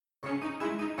Do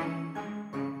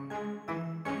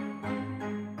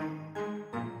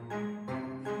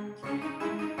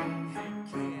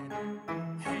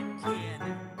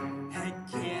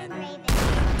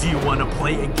you wanna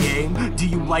play a game? Do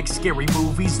you like scary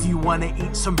movies? Do you wanna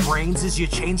eat some brains? Is your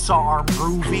chainsaw arm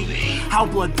groovy? How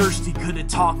bloodthirsty could a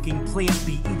talking plant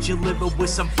be? Eat your liver with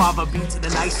some fava beans and a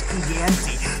nice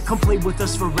Chianti. Come play with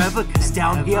us forever, cause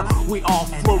down here we all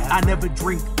float. I never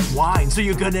drink wine, so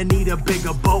you're gonna need a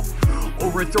bigger boat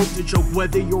or a throat to choke.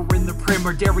 Whether you're in the prim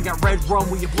or dairy, got red rum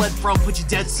where you bled from. Put your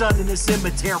dead son in a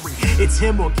cemetery. It's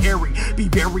him or Carrie. Be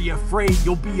very afraid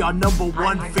you'll be our number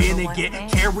one fan and get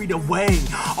carried away.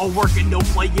 All work and no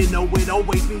play, you know it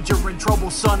always means you're in trouble,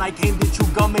 son. I came to chew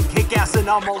gum and kick ass and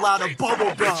I'm all out of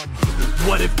bubble gum.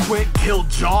 What if Quint killed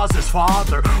Jaws'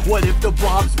 father? What if the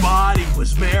Blob's body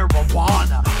was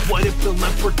marijuana? What if the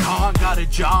leprechaun got a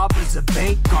job as a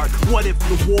bank guard? What if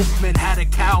the Wolfman had a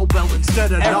cowbell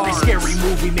instead of every scary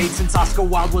movie made since Oscar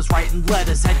Wilde was writing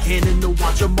letters had canon to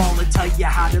watch them all and tell you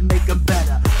how to make them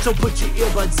better. So put your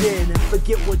earbuds in and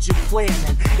forget what you're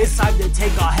planning. It's time to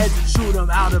take our heads and shoot them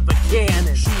out of a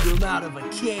cannon. Shoot them out of a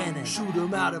cannon. Shoot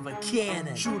them out of a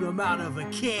cannon. Shoot them out of a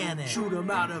cannon. Shoot them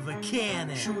out of a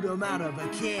cannon. Shoot them out of a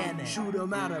cannon. Shoot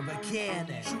them out of a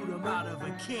cannon. Shoot them out of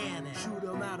a cannon. Shoot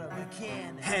them out of a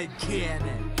cannon. Head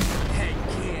cannon. Head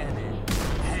cannon.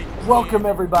 Head. Welcome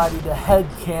everybody to Head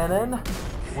Cannon.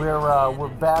 We're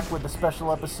back with a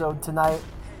special episode tonight.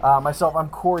 Myself, I'm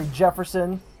Corey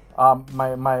Jefferson.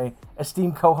 My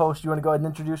esteemed co-host. You want to go ahead and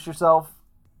introduce yourself?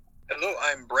 Hello,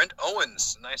 I'm Brent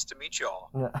Owens. Nice to meet y'all.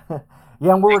 Yeah,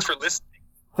 yeah. And thanks for listening.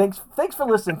 Thanks for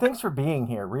listening. Thanks for being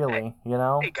here. Really, you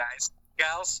know. Hey guys,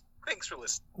 gals. Thanks for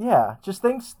listening. Yeah, just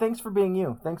thanks for being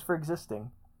you. Thanks for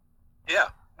existing. Yeah,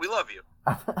 we love you.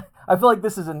 I feel like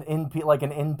this is an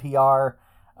NPR.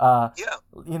 Yeah.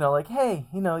 You know, like, hey,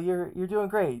 you know, you're doing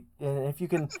great, and if you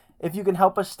can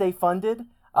help us stay funded,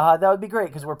 that would be great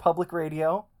because we're public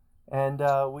radio, and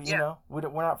you know,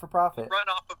 we're not for profit. Run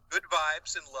off of good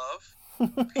vibes and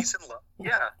love, peace and love.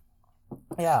 Yeah.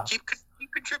 Yeah. Keep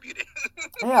contributing.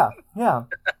 Yeah.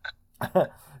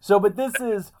 So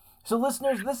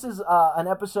listeners, this is an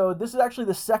episode. This is actually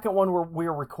the second one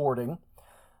we're recording.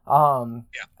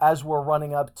 As we're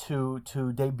running up to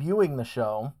debuting the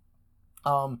show.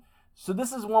 So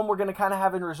this is one we're going to kind of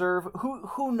have in reserve.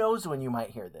 Who knows when you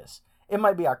might hear this? It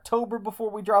might be October before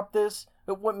we drop this.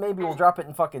 Maybe we'll drop it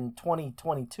in fucking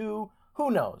 2022.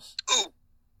 Who knows? Ooh.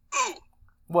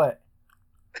 What?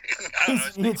 I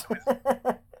don't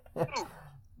know.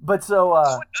 But so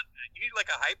you need like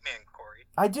a hype man, Corey.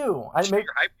 I do. You're hype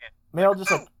man. Maybe I'll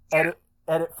just edit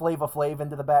Flava Flav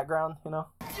into the background, you know?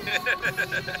 To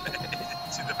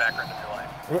the background of your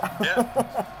life.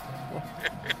 Yeah.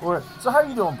 So how are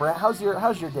you doing, Brent? How's your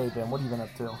day been? What have you been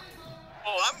up to?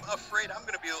 Oh, I'm afraid I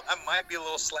might be a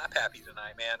little slap happy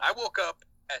tonight, man. I woke up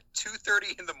at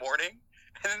 2:30 in the morning,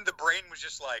 and then the brain was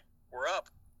just like, "We're up."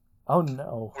 Oh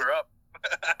no. We're up.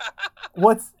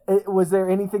 Was there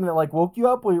anything that like woke you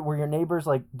up? Were your neighbors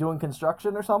like doing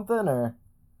construction or something, or?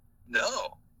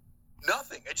 No,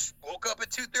 nothing. I just woke up at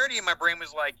 2:30 and my brain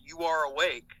was like, "You are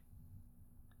awake.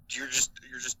 You're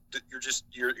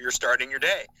starting your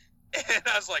day." And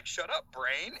I was like, "Shut up,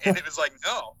 brain." And it was like,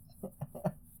 "No."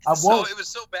 So it was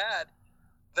so bad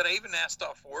that I even asked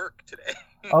off work today.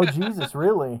 Oh Jesus,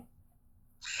 really?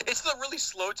 It's a really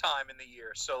slow time in the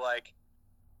year, so like,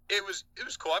 it was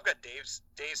cool. I've got days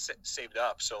saved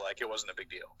up, so like, it wasn't a big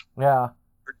deal. Yeah.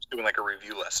 We're just doing like a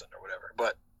review lesson or whatever.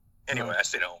 But anyway, I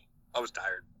stayed home. I was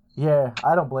tired. Yeah,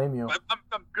 I don't blame you.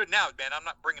 I'm good now, man. I'm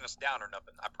not bringing us down or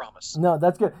nothing. I promise. No,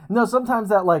 that's good. No, sometimes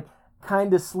that like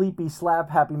kind of sleepy slap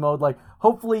happy mode, like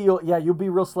hopefully you'll be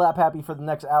real slap happy for the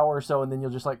next hour or so, and then you'll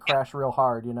just like crash real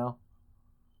hard, you know.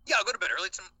 Yeah, I'll go to bed early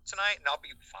tonight, and I'll be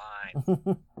fine.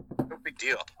 No big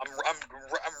deal. I'm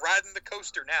riding the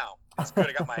coaster now. It's good.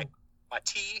 I got my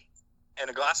tea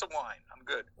and a glass of wine. I'm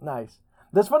good. Nice.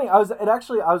 That's funny. I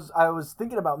was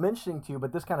thinking about mentioning to you,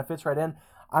 but this kind of fits right in.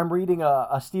 I'm reading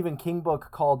a Stephen King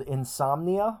book called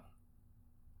Insomnia.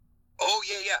 Oh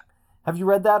yeah. Have you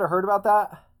read that or heard about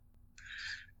that?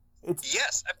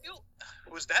 Yes.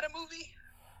 Was that a movie?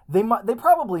 They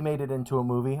probably made it into a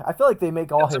movie. I feel like they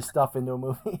make all his stuff into a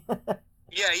movie.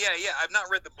 Yeah. I've not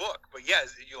read the book, but yeah,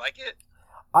 did you like it?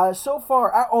 So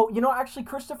far, actually,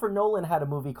 Christopher Nolan had a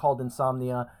movie called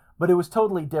Insomnia, but it was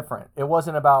totally different. It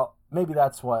wasn't about. Maybe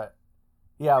that's what.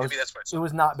 Yeah, it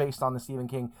was not based on the Stephen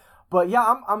King. But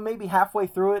yeah, I'm maybe halfway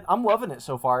through it. I'm loving it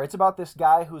so far. It's about this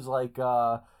guy who's like,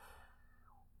 I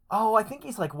think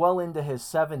he's like well into his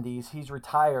 70s. He's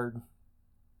retired,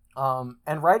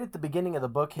 And right at the beginning of the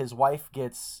book, his wife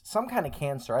gets some kind of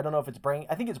cancer. I don't know if it's brain.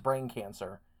 I think it's brain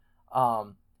cancer.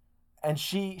 And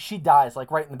she dies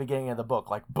like right in the beginning of the book,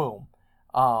 like boom.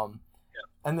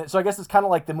 And then, so I guess it's kind of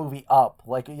like the movie Up,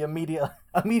 like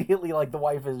immediately like the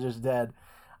wife is just dead.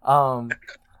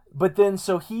 But then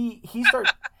so he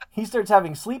starts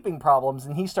having sleeping problems,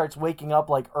 and he starts waking up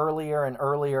like earlier and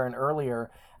earlier and earlier,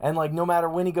 and like no matter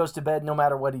when he goes to bed, no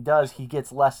matter what he does, he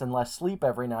gets less and less sleep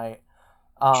every night.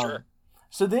 Sure.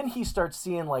 So then he starts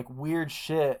seeing like weird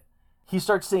shit. He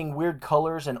starts seeing weird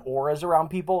colors and auras around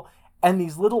people, and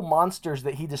these little monsters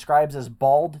that he describes as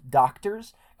bald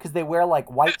doctors, because they wear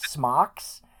like white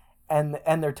smocks, and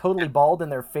they're totally bald,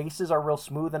 and their faces are real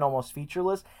smooth and almost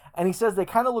featureless. And he says they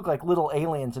kind of look like little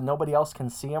aliens, and nobody else can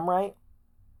see them right.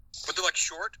 But they're like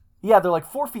short? Yeah, they're like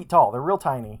 4 feet tall. They're real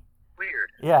tiny.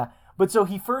 Weird. Yeah. But so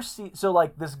he first so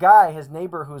like this guy, his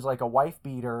neighbor, who's like a wife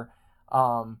beater,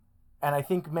 and I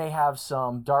think may have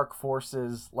some dark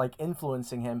forces like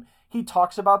influencing him. He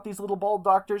talks about these little bald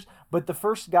doctors, but the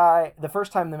first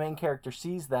time the main character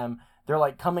sees them, they're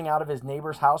like coming out of his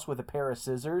neighbor's house with a pair of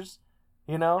scissors,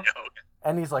 you know? Okay.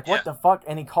 And he's like, what the fuck?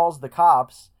 And he calls the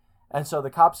cops. And so the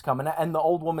cops come, and the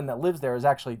old woman that lives there has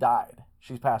actually died.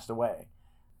 She's passed away.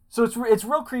 So it's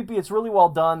real creepy. It's really well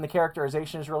done. The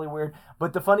characterization is really weird.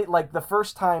 But the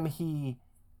first time he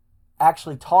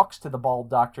actually talks to the bald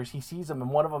doctors, he sees them,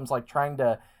 and one of them's like trying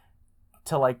to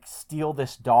like steal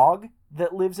this dog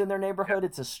that lives in their neighborhood.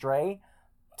 It's a stray,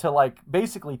 to like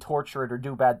basically torture it or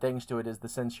do bad things to it is the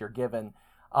sense you're given.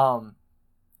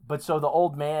 But so the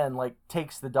old man like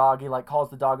takes the dog, he like calls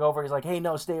the dog over, he's like, hey,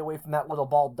 no, stay away from that little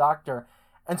bald doctor.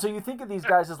 And so you think of these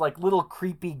guys as like little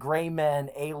creepy gray men,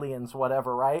 aliens,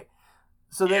 whatever, right?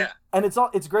 So then, and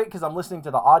it's great because I'm listening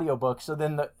to the audiobook. So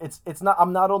then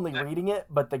I'm not only reading it,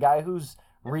 but the guy who's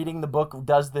reading the book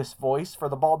does this voice for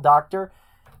the bald doctor.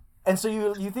 And so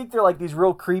you think they're like these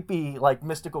real creepy, like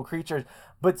mystical creatures.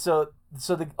 But so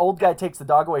the old guy takes the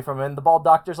dog away from him, and the bald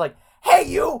doctor's like, hey,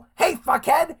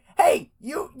 fuckhead, hey,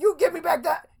 you give me back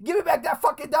that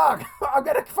fucking dog. I'm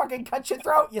gonna fucking cut your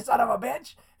throat, you son of a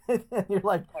bitch. And you're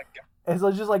like, oh, and so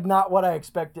it's just like not what I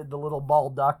expected the little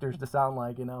bald doctors to sound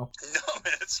like, you know? No,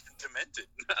 man, it's demented.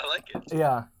 I like it.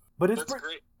 Yeah, but that's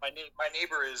great. My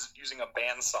neighbor is using a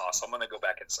bandsaw, so I'm gonna go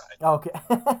back inside. Okay.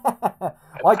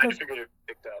 I figured it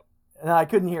picked up. No, I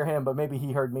couldn't hear him, but maybe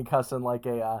he heard me cussing like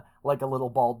a little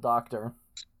bald doctor.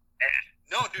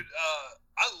 No, dude.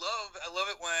 I love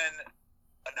it when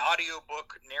an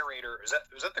audiobook narrator, is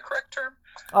that the correct term?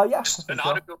 Yeah. Just an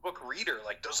audiobook reader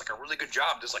like does like a really good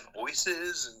job, does like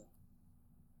voices, and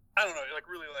I don't know, like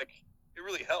really like it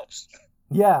really helps.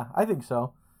 Yeah, I think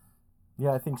so.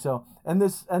 And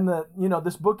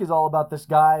this book is all about this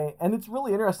guy, and it's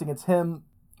really interesting. It's him,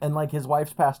 and like his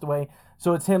wife's passed away,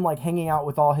 so it's him like hanging out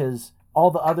with all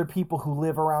the other people who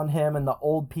live around him, and the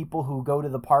old people who go to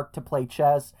the park to play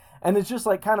chess, and it's just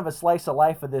like kind of a slice of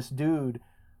life of this dude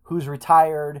who's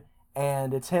retired,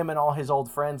 and it's him and all his old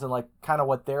friends, and like kind of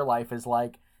what their life is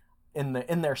like in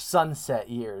their sunset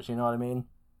years. You know what I mean?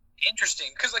 Interesting,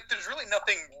 because like there's really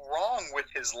nothing wrong with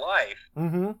his life,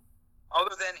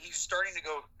 other than he's starting to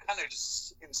go kind of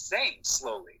just insane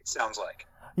slowly. It sounds like.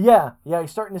 Yeah,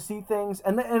 he's starting to see things,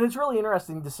 and it's really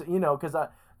interesting to see, you know,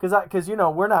 because you know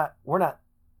we're not we're not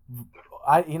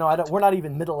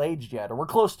even middle aged yet, or we're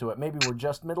close to it. Maybe we're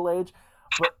just middle aged,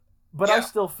 but yeah. I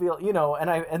still feel, you know,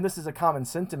 and this is a common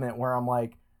sentiment where I'm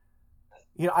like,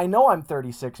 you know, I know I'm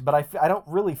 36, but I don't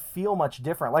really feel much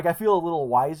different. Like I feel a little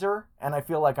wiser, and I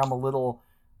feel like I'm a little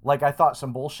like I thought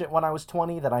some bullshit when I was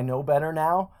 20 that I know better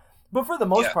now. But for the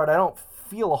most part, I don't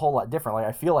feel a whole lot different. Like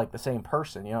I feel like the same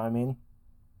person. You know what I mean?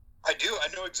 I do. I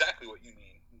know exactly what you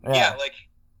mean. Yeah, like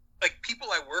people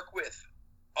I work with,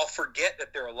 I'll forget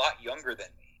that they're a lot younger than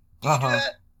me. Do you do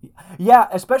that? Yeah,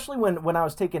 especially when I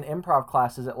was taking improv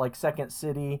classes at like Second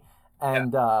City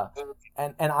and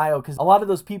IO, because a lot of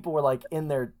those people were like in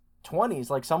their 20s,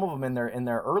 like some of them in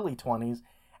their early 20s,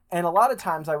 and a lot of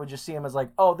times I would just see them as like,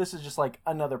 oh, this is just like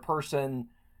another person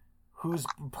who's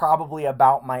probably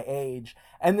about my age,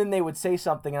 and then they would say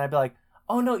something, and I'd be like,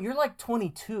 oh no, you're like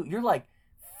 22, you're like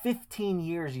 15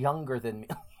 years younger than me.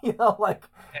 You know, like,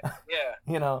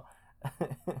 you know.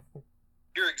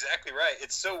 You're exactly right.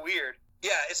 It's so weird.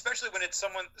 Yeah, especially when it's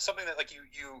something that like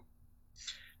you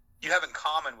have in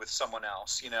common with someone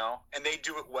else, you know, and they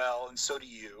do it well, and so do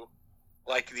you,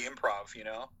 like the improv, you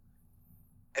know.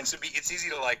 And so it's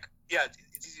easy to like,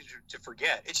 it's easy to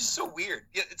forget. It's just so weird.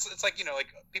 Yeah, it's like, you know,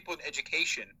 like people in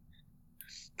education,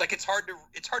 like it's hard to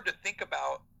think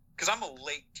about, because I'm a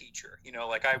late teacher, you know,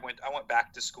 like I went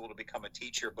back to school to become a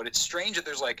teacher, but it's strange that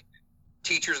there's like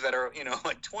teachers that are,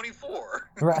 like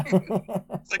 24. Right.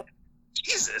 It's like,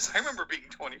 Jesus, I remember being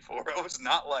 24. I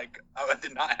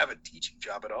did not have a teaching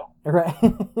job at all. Right.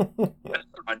 That's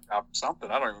my job or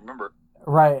something. I don't even remember.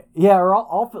 Right. Yeah. Or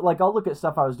I'll look at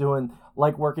stuff I was doing,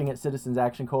 like working at Citizens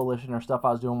Action Coalition or stuff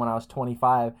I was doing when I was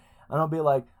 25, and I'll be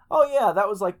like, oh yeah, that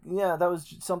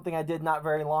was something I did not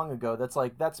very long ago.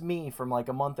 That's me from like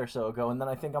a month or so ago, and then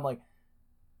I think I'm like,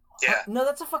 yeah, no,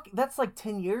 that's like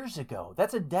 10 years ago.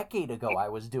 That's a decade ago I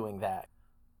was doing that.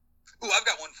 Ooh, I've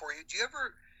got one for you. Do you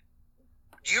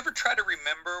ever try to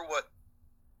remember what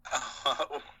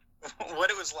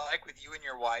it was like with you and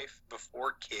your wife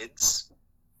before kids?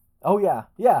 Oh yeah,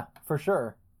 for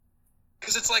sure.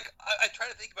 Because it's like I try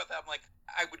to think about that. I'm like,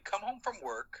 I would come home from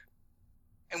work,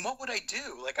 and what would I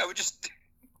do? Like I would just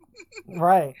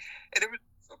right, and it was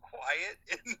so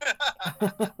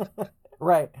quiet.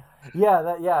 Right.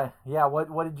 Yeah.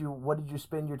 What did you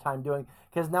spend your time doing?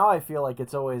 Because now I feel like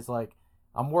it's always like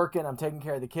I'm working, I'm taking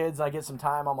care of the kids, I get some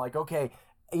time, I'm like, okay,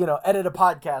 edit a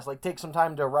podcast, like take some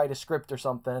time to write a script or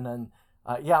something, and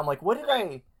I'm like, what did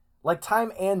I like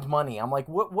time and money? I'm like,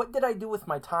 what did I do with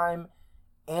my time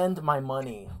and my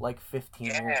money like 15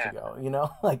 years ago?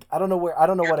 Like I don't know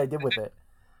what I did with it.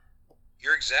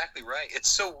 You're exactly right. It's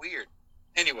so weird.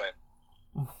 Anyway.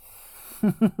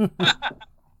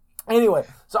 Anyway,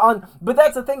 but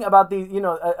that's the thing about these,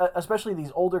 especially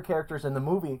these older characters in the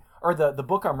movie or the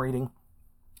book I'm reading,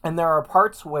 and there are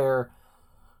parts where,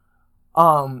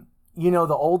 the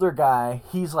older guy,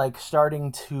 he's like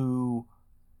starting to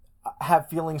have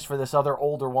feelings for this other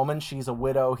older woman. She's a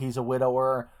widow, he's a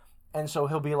widower, and so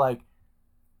he'll be like,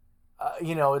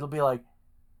 it'll be like,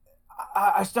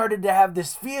 I started to have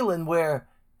this feeling where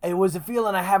it was a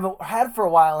feeling I haven't had for a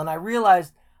while, and I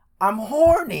realized I'm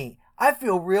horny. I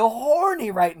feel real horny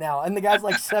right now. And the guy's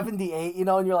like 78,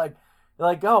 and you're like,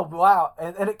 oh, wow.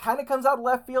 And it kind of comes out of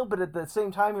left field, but at the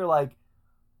same time, you're like,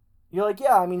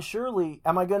 yeah, I mean, surely,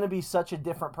 am I going to be such a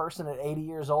different person at 80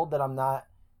 years old that I'm not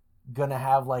going to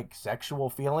have, like, sexual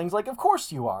feelings? Like, of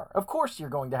course you are. Of course you're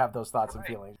going to have those thoughts and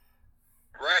feelings.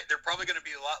 Right. They're probably going to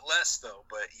be a lot less, though,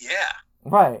 but yeah.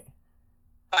 Right.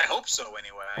 I hope so,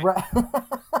 anyway. Right.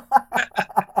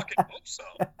 I fucking hope so.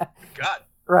 God.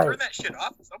 Right. Turn that shit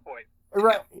off at some point.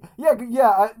 Right. Yeah.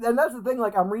 And that's the thing.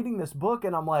 Like, I'm reading this book,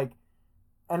 and I'm like,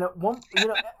 and at one,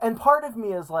 and part of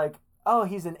me is like, oh,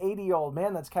 he's an 80-year-old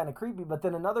man. That's kind of creepy. But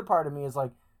then another part of me is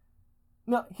like,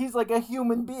 no, he's like a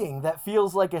human being that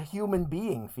feels like a human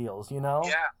being feels. Yeah.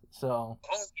 So.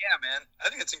 Oh yeah, man. I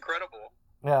think it's incredible.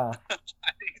 Yeah.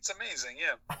 I think it's amazing.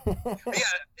 Yeah.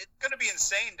 Yeah. It's gonna be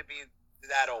insane to be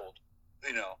that old.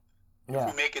 Yeah.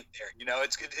 If we make it there,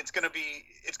 it's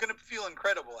gonna feel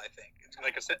incredible. I think it's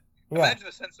like I said. Yeah. Imagine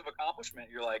the sense of accomplishment.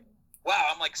 You're like, wow,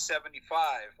 I'm like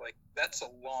 75. Like that's a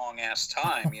long ass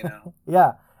time,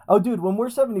 Yeah. Oh, dude, when we're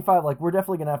 75, like we're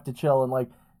definitely gonna have to chill and like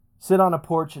sit on a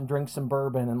porch and drink some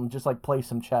bourbon and just like play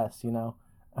some chess,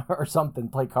 or something,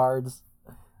 play cards.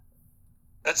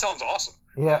 That sounds awesome.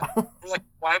 Yeah. Like,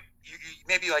 why?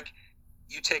 Maybe like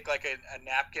you take like a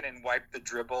napkin and wipe the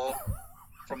dribble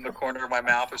from the corner of my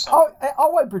mouth or something. Oh,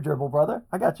 I'll wipe your dribble, brother.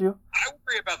 I got you. I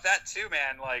worry about that too,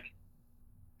 man. Like,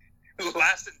 it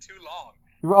lasting too long.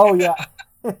 Oh yeah.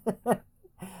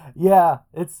 Yeah,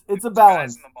 it's a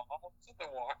balance. Guys in the mall, something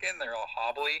walking, they're all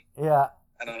hobbly. Yeah.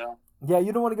 I don't know. Yeah,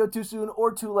 you don't want to go too soon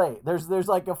or too late. There's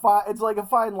like it's like a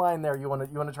fine line there. You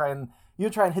want to try and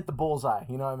hit the bullseye.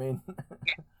 You know what I mean?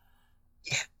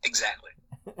 Yeah, exactly.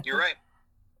 You're right.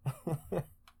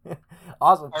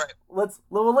 Awesome. All right. Let's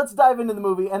dive into the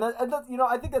movie, and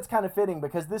I think that's kind of fitting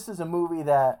because this is a movie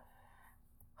that.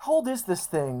 How old is this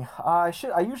thing? I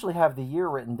usually have the year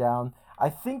written down. I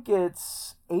think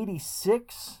it's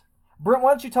 86. Brent,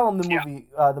 why don't you tell them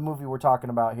the movie we're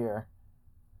talking about here?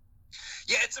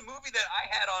 Yeah, it's a movie that I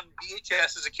had on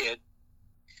VHS as a kid.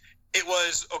 It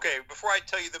was okay. Before I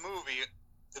tell you the movie,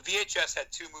 the VHS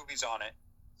had 2 movies on it.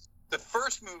 The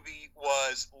first movie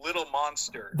was Little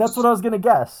Monsters. That's what I was gonna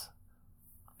guess.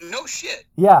 No shit.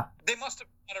 Yeah. They must have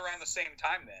been around the same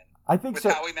time then. I think with so.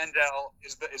 Howie Mandel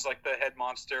is like the head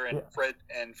monster, and Fred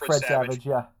Savage.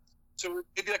 Yeah. So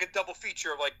it'd be like a double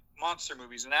feature of like monster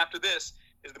movies, and after this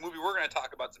is the movie we're going to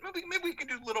talk about. So maybe we can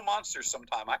do Little Monsters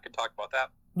sometime. I could talk about that.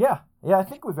 Yeah. I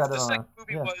think we've got it on. The second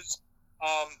movie was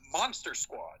Monster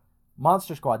Squad.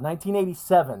 Monster Squad,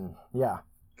 1987. Yeah.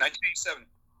 1987.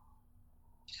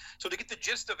 So to get the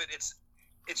gist of it, it's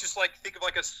just like, think of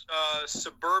like a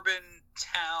suburban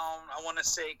town. I want to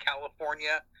say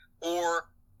California, or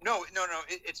no.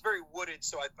 It's very wooded.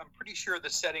 So I'm pretty sure the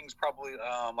setting's probably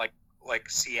like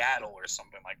Seattle or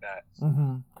something like that.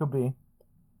 Mm-hmm. Could be.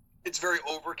 It's very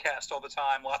overcast all the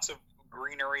time. Lots of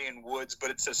greenery and woods,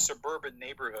 but it's a suburban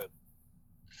neighborhood.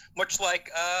 Much like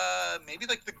maybe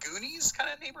like the Goonies kind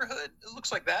of neighborhood. It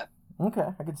looks like that. Okay,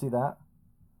 I can see that.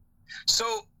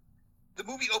 So the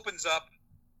movie opens up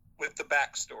with the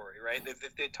backstory, right?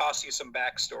 They toss you some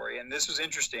backstory, and this was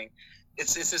interesting.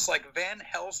 It's this like Van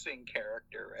Helsing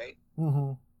character, right? Mm-hmm.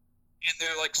 And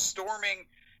they're like storming.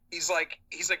 He's like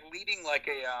leading like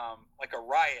a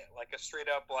riot, like a straight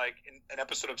up like an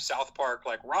episode of South Park,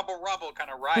 like rumble kind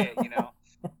of riot, you know?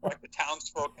 Like the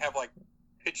townsfolk have like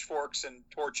pitchforks and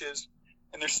torches,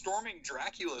 and they're storming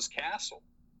Dracula's castle.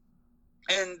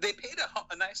 And they paid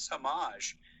a nice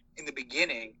homage in the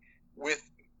beginning with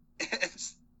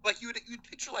like you'd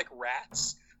picture like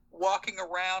rats walking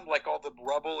around, like all the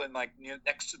rubble and like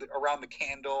next to around the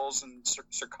candles and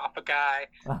sarcophagi,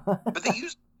 but they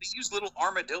use little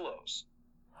armadillos.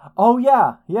 Oh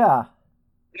yeah,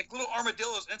 like little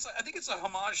armadillos. And I think it's a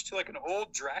homage to like an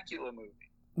old Dracula movie.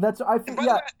 That's I think. And by the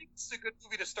way, I think this is a good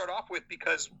movie to start off with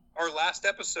because our last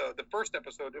episode, the first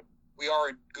episode, we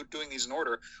are doing these in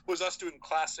order, was us doing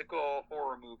classical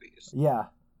horror movies. Yeah.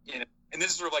 You know, and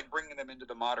this is sort of like bringing them into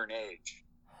the modern age.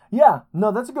 Yeah,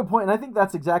 no, that's a good point, and I think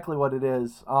that's exactly what it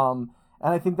is. And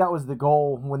I think that was the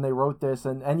goal when they wrote this,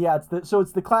 and yeah, it's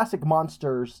the classic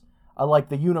monsters, like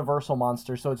the Universal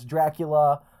monsters. So it's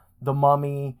Dracula, the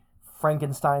Mummy,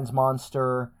 Frankenstein's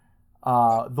monster,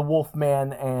 the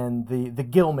Wolfman, and the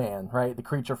Gill Man, right? The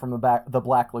creature from the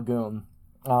Black Lagoon.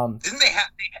 Didn't they have?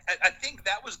 I think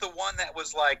that was the one that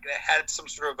was like that had some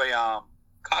sort of a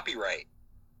copyright,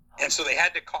 and so they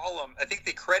had to call him. I think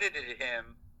they credited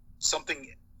him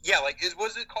something. Yeah, like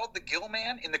was it called the Gill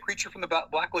Man in the Creature from the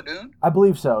Black Lagoon? I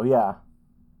believe so. Yeah.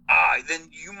 Then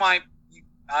you might.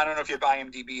 I don't know if you have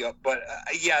IMDb up, but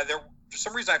yeah, there for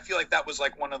some reason I feel like that was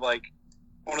like one of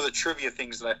the trivia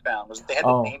things that I found was they had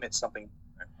to name it something.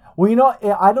 Well, you know,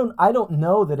 I don't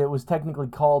know that it was technically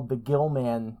called the Gill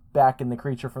Man back in the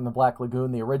Creature from the Black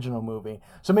Lagoon, the original movie.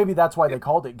 So maybe that's why they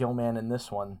called it Gill Man in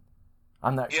this one.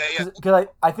 I'm not. Yeah. Because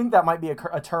I think that might be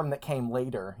a term that came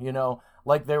later. You know,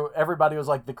 like everybody was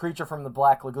like the Creature from the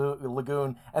Black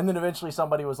Lagoon, and then eventually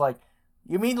somebody was like,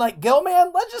 "You mean like Gill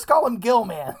Man? Let's just call him Gill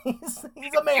Man. He's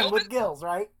a man Gilman? with gills,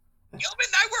 right?" Gilman,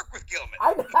 I work with Gilman.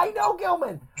 I know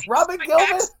Gilman. Robin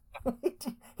Gilman.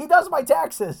 He does my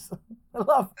taxes.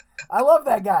 I love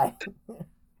that guy.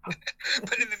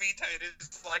 But in the meantime, it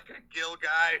is like a Gill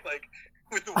guy, like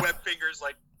with the web fingers,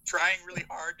 like trying really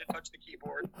hard to touch the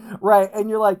keyboard. Right, and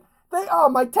you're like,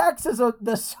 my taxes are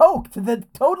soaked. They're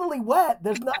totally wet.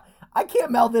 I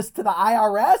can't mail this to the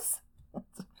IRS.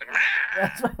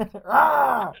 That's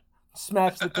right.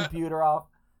 Smash the computer off.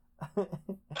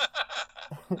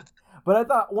 But I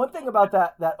thought one thing about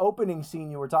that opening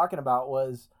scene you were talking about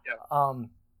was,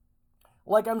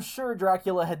 like I'm sure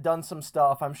Dracula had done some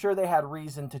stuff. I'm sure they had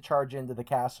reason to charge into the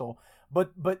castle.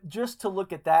 But just to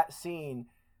look at that scene,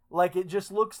 like it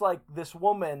just looks like this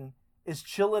woman is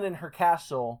chilling in her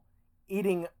castle,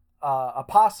 eating a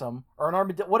possum or an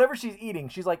armadillo, whatever she's eating.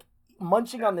 She's like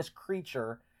munching on this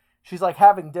creature. She's like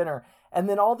having dinner. And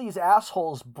then all these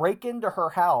assholes break into her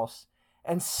house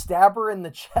and stab her in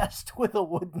the chest with a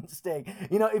wooden stake.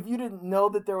 You know, if you didn't know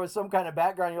that there was some kind of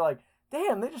background, you're like,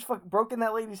 damn, they just fucking broke in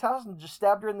that lady's house and just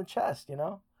stabbed her in the chest, you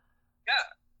know? Yeah.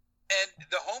 And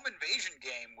the home invasion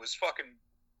game was fucking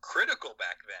critical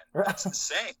back then. That's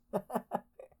insane.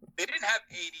 They didn't have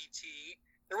ADT.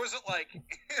 There wasn't like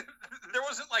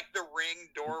the Ring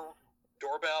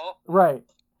doorbell. Right.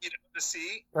 You know, to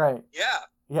see. Right.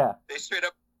 Yeah. They straight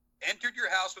up entered your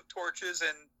house with torches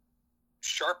and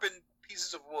sharpened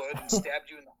pieces of wood and stabbed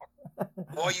you in the heart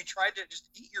while you tried to just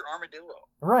eat your armadillo.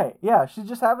 Right, yeah. She's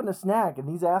just having a snack and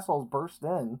these assholes burst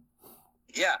in.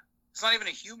 Yeah. It's not even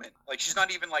a human. Like she's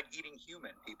not even like eating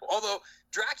human people. Although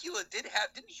Dracula didn't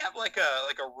he have like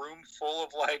a room full of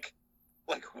like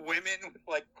women with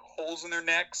like holes in their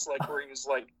necks, like where he was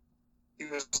like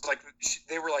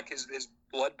they were like his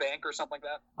blood bank or something like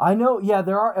that. I know, yeah,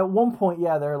 there are, at one point,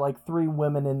 yeah, there are like 3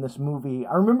 women in this movie.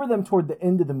 I remember them toward the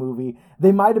end of the movie.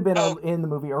 They might have been in the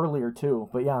movie earlier too,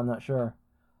 but yeah, I'm not sure.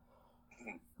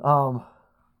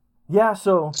 Yeah,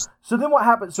 so then what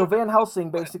happens? So Van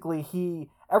Helsing, basically,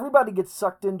 everybody gets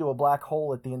sucked into a black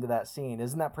hole at the end of that scene.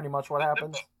 Isn't that pretty much what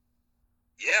happens?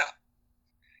 Yeah,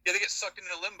 they get sucked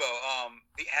into limbo.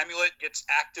 The amulet gets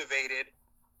activated,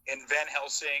 and Van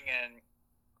Helsing and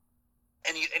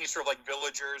any sort of like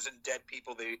villagers and dead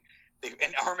people, they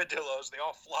and armadillos, they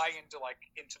all fly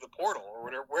into the portal or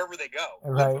whatever, wherever they go.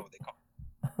 Right. Limbo, they call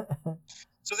it.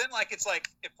 So then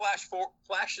it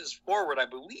flashes forward, I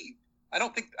believe. I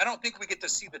don't think we get to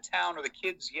see the town or the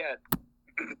kids yet.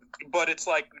 But it's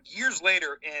like years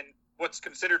later in what's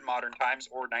considered modern times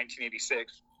or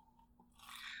 1986.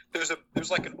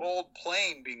 There's like an old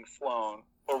plane being flown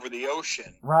over the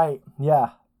ocean. Right.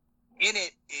 Yeah. In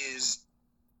it is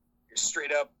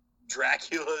straight up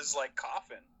Dracula's like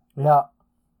coffin. Yeah.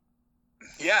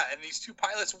 Yeah, and these two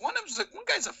pilots. One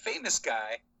guy's a famous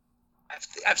guy.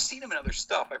 I've seen him in other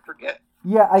stuff. I forget.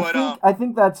 Yeah, I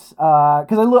think that's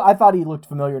because I thought he looked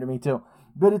familiar to me too.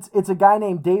 But it's a guy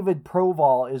named David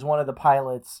Proval is one of the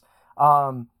pilots.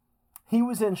 He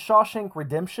was in Shawshank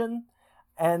Redemption,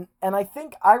 and I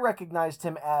think I recognized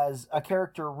him as a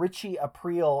character Richie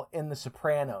Aprile in The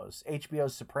Sopranos,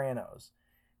 HBO's Sopranos.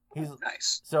 He's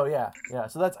nice. So yeah.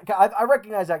 So that's I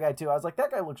recognize that guy too. I was like,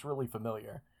 that guy looks really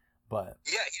familiar. But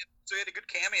yeah, so he had a good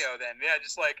cameo then. Yeah,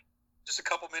 just a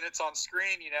couple minutes on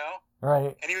screen,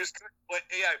 Right. And he was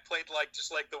he played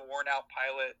just like the worn out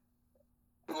pilot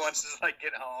who wants to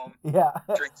get home. Yeah.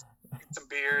 drink some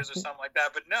beers or something like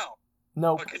that. But no.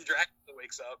 Fucking Dracula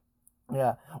wakes up.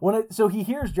 Yeah. So he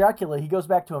hears Dracula, he goes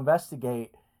back to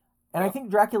investigate. And I think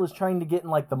Dracula's trying to get in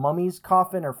the mummy's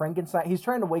coffin or Frankenstein. He's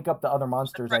trying to wake up the other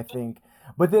monsters, I think.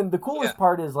 But then the coolest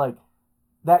part is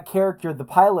that character, the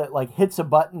pilot, hits a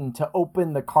button to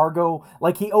open the cargo.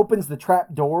 He opens the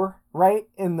trap door, right,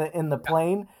 in the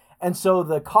plane. And so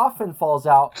the coffin falls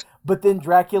out, but then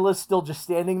Dracula's still just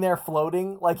standing there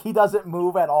floating. He doesn't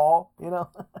move at all, I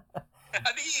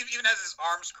think he even has his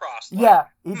arms crossed. Yeah,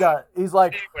 he does. He's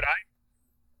like... Would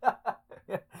I?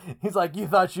 He's like, you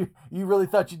really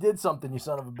thought you did something, you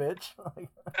son of a bitch. Watch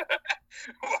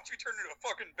me turn into a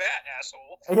fucking bat,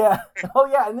 asshole. Yeah. Oh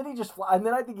yeah, and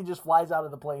then I think he just flies out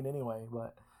of the plane anyway,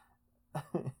 but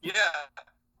yeah.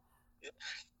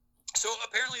 So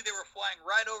apparently they were flying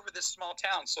right over this small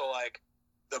town. So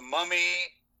the mummy,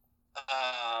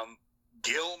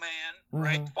 Gill Man,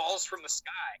 right, falls from the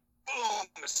sky. Boom,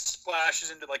 splashes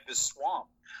into this swamp.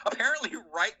 Apparently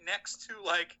right next to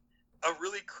a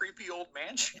really creepy old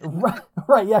mansion.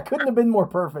 Right, yeah, couldn't have been more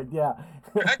perfect, yeah.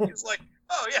 He's like,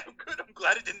 oh yeah, good. I'm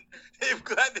glad it didn't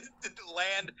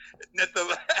land at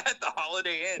the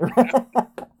Holiday Inn.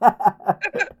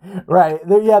 Right.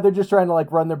 They're just trying to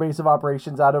run their base of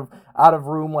operations out of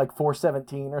room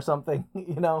 417 or something,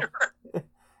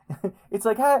 It's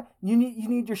like, hey, you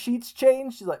need your sheets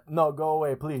changed? She's like, no, go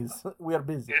away, please. We are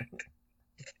busy.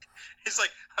 He's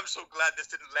like, I'm so glad this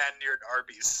didn't land near an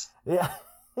Arby's. Yeah.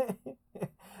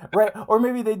 Right. Or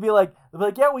maybe they'd be like,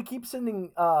 yeah, we keep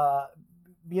sending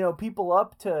people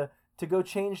up to go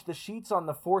change the sheets on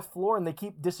the 4th floor and they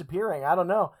keep disappearing. I don't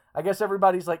know. I guess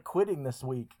everybody's quitting this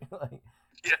week.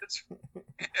 Yeah,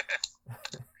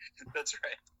 that's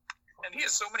right. And he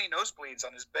has so many nosebleeds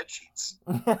on his bed sheets.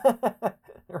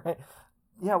 Right.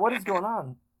 Yeah, what is going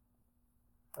on?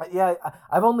 Yeah,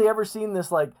 I've only ever seen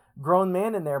this grown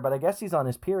man in there, but I guess he's on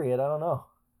his period. I don't know.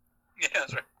 Yeah,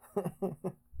 that's right.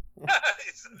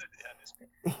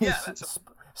 He's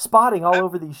spotting all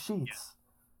over these sheets.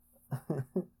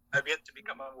 I've yet to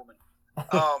become a woman.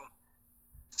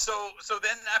 So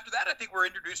then after that, I think we're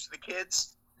introduced to the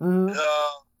kids. Mm-hmm.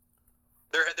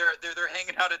 They're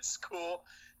hanging out at school.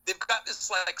 They've got this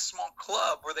small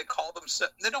club where they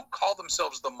don't call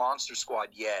themselves the Monster Squad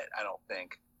yet. I don't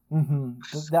think. Mm-hmm.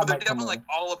 But they're definitely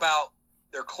all about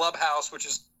their clubhouse, which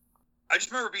is. I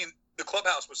just remember the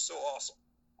clubhouse was so awesome.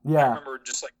 Yeah. I remember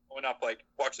just going up,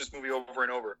 watch this movie over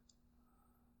and over.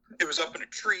 It was up in a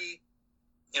tree.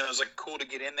 It was cool to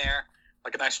get in there,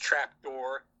 a nice trap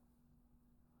door.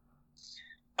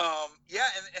 Yeah,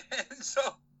 and so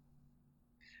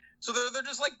they're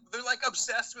just they're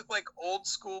obsessed with old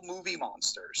school movie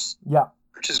monsters. Yeah.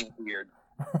 Which is weird.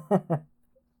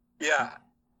 Yeah.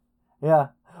 Yeah.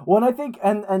 Well, and I think,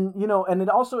 and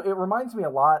it reminds me a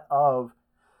lot of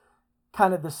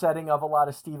kind of the setting of a lot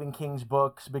of Stephen King's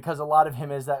books, because a lot of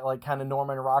him is that kind of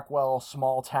Norman Rockwell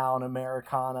small town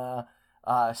Americana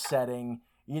setting,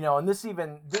 and this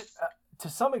to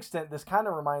some extent, this kind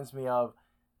of reminds me of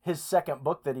his second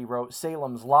book that he wrote,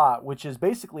 Salem's Lot, which is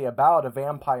basically about a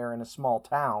vampire in a small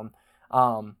town.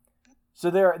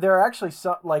 So there are actually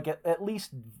some, at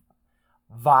least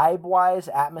vibe-wise,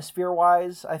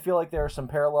 atmosphere-wise, I feel there are some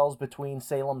parallels between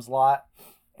Salem's Lot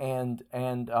and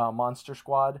Monster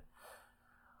Squad.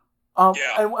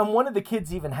 Yeah. And one of the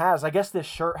kids even has, I guess this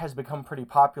shirt has become pretty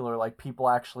popular. People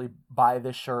actually buy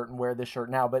this shirt and wear this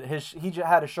shirt now. But he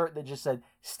had a shirt that just said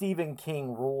Stephen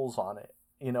King rules on it.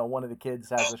 One of the kids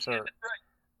has a shirt. That's right.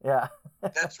 Yeah.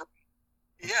 That's right.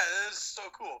 Yeah, that is so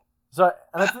cool. So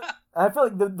I feel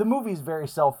the movie's very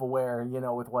self-aware,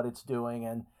 with what it's doing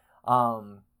and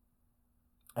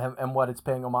what it's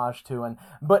paying homage to,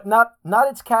 but not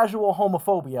its casual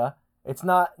homophobia. It's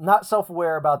not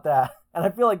self-aware about that. And I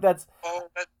feel that's... Oh,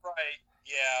 that's right.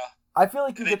 Yeah. I feel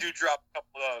like they do drop a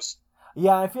couple of those.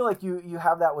 Yeah, I feel like you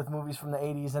have that with movies from the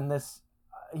 80s and this,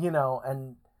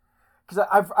 and because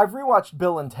I've rewatched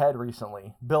Bill and Ted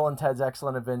recently, Bill and Ted's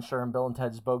Excellent Adventure and Bill and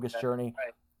Ted's Bogus Journey,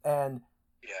 right. And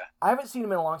yeah, I haven't seen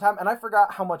them in a long time, and I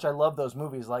forgot how much I love those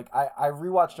movies. Like I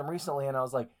rewatched them recently, and I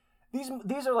was like, these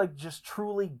are like just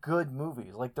truly good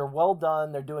movies. Like they're well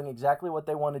done, they're doing exactly what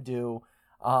they want to do.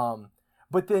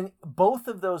 But then both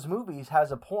of those movies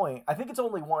has a point. I think it's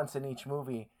only once in each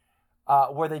movie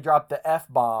where they drop the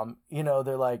F-bomb.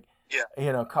 They're like,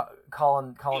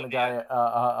 calling a guy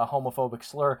a homophobic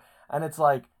slur, and it's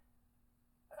like,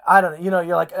 I don't know,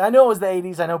 you're like, I know it was the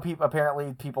 80s. I know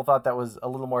apparently people thought that was a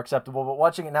little more acceptable, but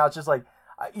watching it now, it's just like,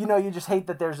 you just hate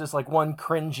that there's this like one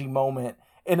cringy moment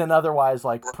in an otherwise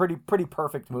like pretty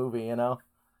perfect movie, In that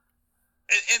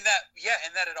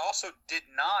it also did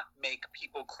not make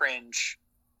people cringe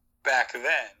back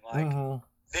then. Like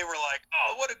they were like,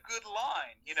 oh, what a good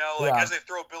line, as they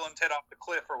throw Bill and Ted off the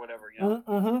cliff or whatever,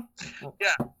 Mm-hmm.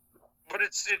 Yeah, but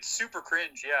it's super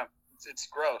cringe. Yeah, it's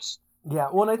gross. Yeah,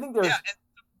 well, and I think there's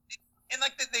and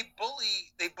like they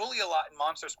bully a lot in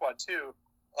Monster Squad too.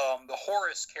 The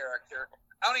Horace character,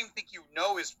 I don't even think you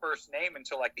know his first name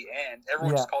until like the end.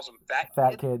 Everyone just calls him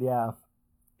Fat Kid. Yeah.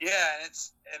 Yeah,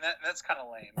 and that's kind of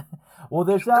lame. Well,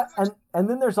 there's that, and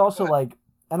then there's also like,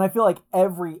 and I feel like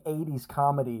every 80s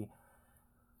comedy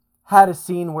had a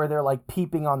scene where they're like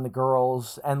peeping on the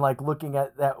girls and like looking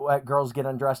at girls get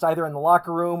undressed, either in the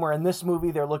locker room or in this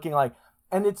movie they're looking like,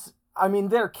 and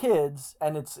they're kids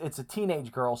and it's a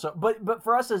teenage girl. So, but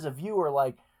for us as a viewer,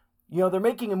 like, they're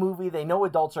making a movie, they know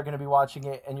adults are going to be watching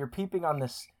it, and you're peeping on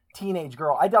this teenage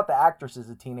girl. I doubt the actress is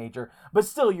a teenager, but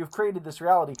still, you've created this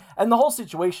reality, and the whole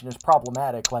situation is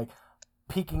problematic. Like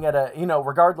peeking at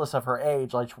regardless of her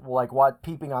age, like what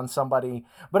peeping on somebody.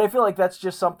 But I feel like that's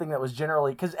just something that was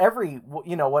generally, because every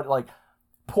like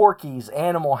Porky's,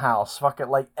 Animal House, fuck it,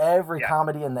 like every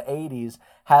comedy in the 80s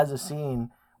has a scene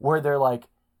where they're like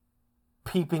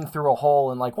peeping through a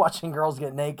hole and like watching girls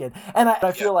get naked. And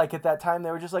I feel like at that time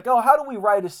they were just like, oh, how do we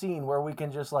write a scene where we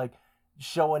can just like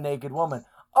show a naked woman?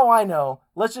 Oh, I know.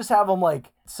 Let's just have them like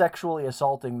sexually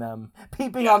assaulting them,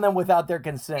 peeping on them without their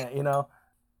consent, Yeah,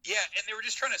 and they were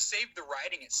just trying to save the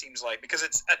writing, it seems like, because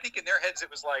I think in their heads it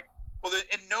was like, well,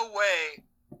 in no way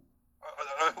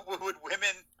would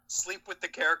women sleep with the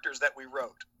characters that we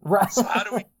wrote. Right. So how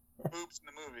do we boobs in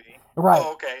the movie? Right.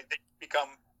 Oh, okay. They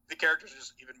become, the characters are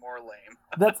just even more lame.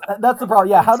 That's the problem.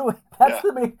 Yeah, how do we, that's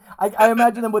the main, I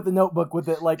imagine them with the notebook with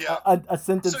it, like a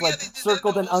sentence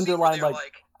circled and underlined,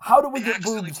 like, how do we get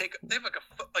boobs? They have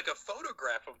like a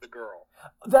photograph of the girl.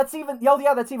 That's even,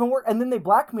 that's even worse. And then they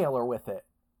blackmail her with it.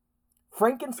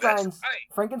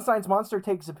 Frankenstein's monster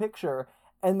takes a picture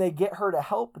and they get her to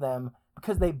help them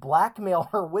because they blackmail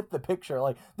her with the picture.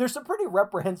 Like, there's some pretty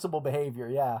reprehensible behavior,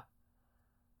 yeah.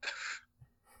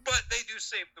 But they do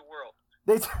save the world.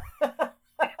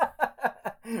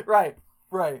 Right.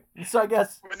 So I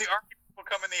guess when the army people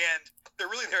come in the end, they're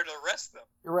really there to arrest them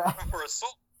for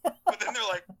assault. But then they're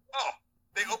like, oh,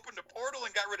 they opened a portal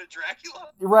and got rid of Dracula?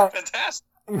 Right. Fantastic.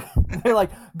 They're like,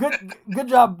 good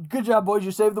job, boys.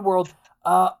 You saved the world.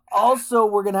 Also,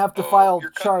 we're gonna have to file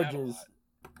charges.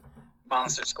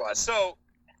 Monster Squad. So,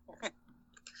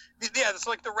 it's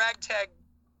like the ragtag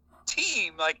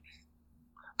team. Like,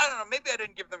 I don't know. Maybe I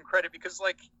didn't give them credit because,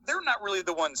 like, they're not really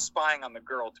the ones spying on the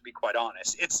girl. To be quite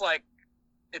honest, it's like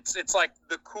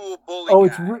the cool bully. Oh,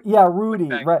 guy. it's Rudy,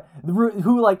 right?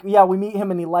 Who we meet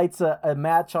him and he lights a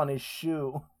match on his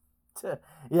shoe.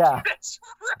 Yeah. That's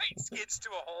right. Skids to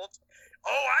a halt. Oh,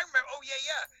 I remember. Oh,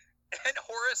 yeah. And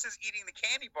Horace is eating the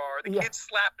candy bar. The kids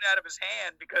slap it out of his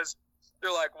hand because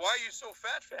they're like, why are you so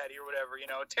fat, fatty, or whatever,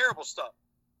 terrible stuff.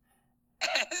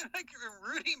 And like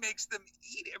Rudy makes them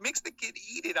eat it, makes the kid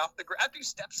eat it off the ground after he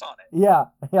steps on it.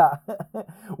 Yeah.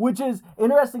 Which is,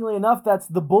 interestingly enough, that's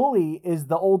the bully is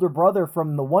the older brother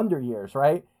from the Wonder Years,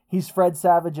 right? He's Fred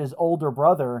Savage's older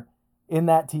brother in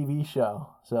that TV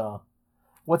show. So,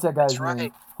 what's that guy's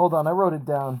name? Hold on, I wrote it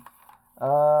down.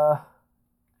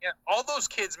 Yeah, all those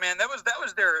kids, man, that was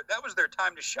their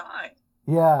time to shine.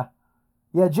 Yeah,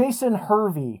 Jason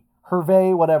Hervey,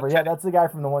 whatever. Yeah, that's the guy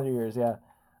from the Wonder Years. Yeah.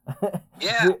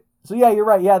 Yeah. So yeah, you're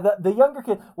right. Yeah, the younger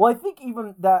kid. Well, I think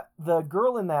even that the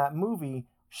girl in that movie,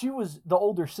 she was the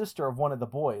older sister of one of the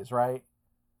boys, right?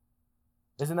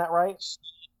 Isn't that right?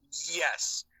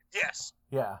 Yes.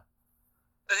 Yeah.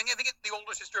 I think it's the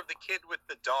older sister of the kid with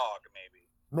the dog,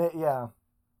 maybe. Yeah.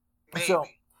 Maybe. So,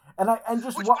 by the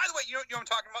way, you know what I'm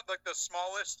talking about? Like the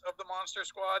smallest of the Monster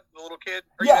Squad, the little kid.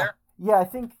 Are you there? Yeah, I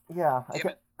think. Yeah,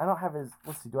 I don't have his.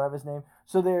 Let's see. Do I have his name?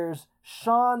 So there's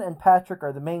Sean and Patrick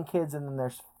are the main kids, and then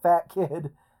there's Fat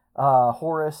Kid,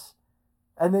 Horace,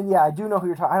 and then I do know who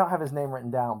you're talking. I don't have his name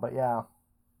written down, but yeah.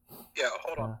 Yeah,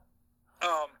 hold on.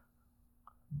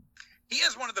 He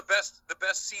has one of the best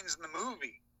scenes in the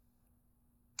movie.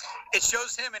 It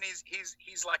shows him, and he's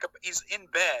in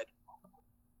bed,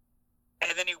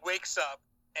 and then he wakes up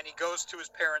and he goes to his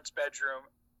parents' bedroom,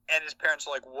 and his parents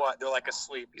are like, "What?" They're like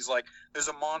asleep. He's like, "There's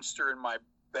a monster in my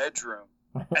bedroom,"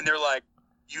 and they're like,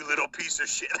 "You little piece of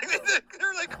shit!"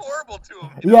 They're like horrible to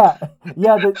him. You know?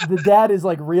 Yeah. The dad is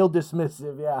like real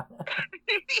dismissive. Yeah.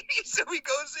 So he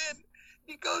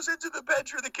goes into the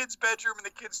bedroom, the kid's bedroom, and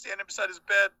the kid's standing beside his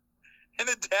bed. And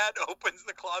the dad opens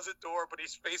the closet door, but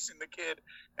he's facing the kid,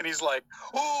 and he's like,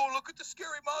 "Oh, look at the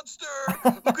scary monster!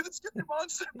 Look at the scary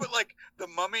monster!" But like the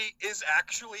mummy is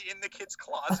actually in the kid's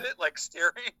closet, like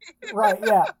staring. Right?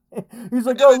 Yeah. He's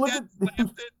like, "Oh, look at."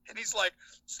 And he's like,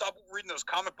 "Stop reading those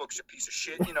comic books, you piece of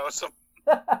shit!" You know, some.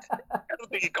 I don't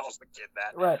think he calls the kid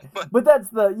that. Right. But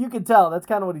that's you can tell that's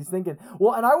kind of what he's thinking.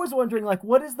 Well, and I was wondering, like,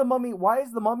 what is the mummy? Why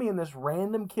is the mummy in this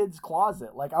random kid's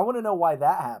closet? Like, I want to know why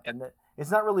that happened. It's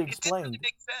not really explained. It didn't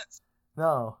really make sense.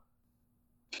 No.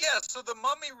 Yeah, so the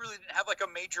mummy really didn't have like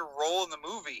a major role in the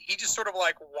movie. He just sort of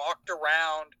like walked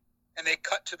around, and they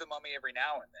cut to the mummy every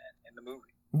now and then in the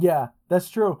movie. Yeah, that's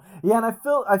true. Yeah, and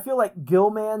I feel like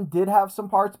Gilman did have some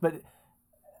parts, but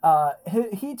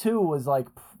he too was like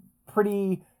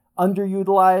pretty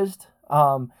underutilized.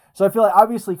 So I feel like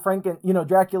obviously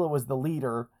Dracula was the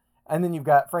leader, and then you've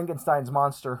got Frankenstein's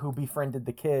monster who befriended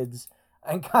the kids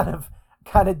and kind of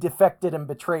defected and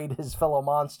betrayed his fellow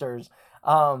monsters.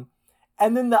 And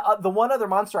then the one other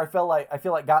monster I feel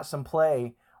like got some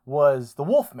play was the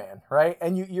Wolfman, right?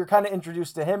 And you're kind of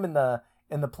introduced to him in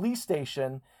the police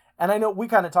station. And I know we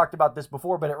kind of talked about this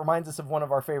before, but it reminds us of one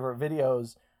of our favorite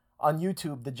videos on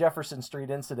YouTube, the Jefferson Street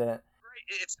incident. Right.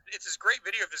 It's this great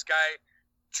video of this guy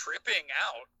tripping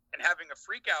out and having a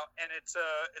freak out, and it's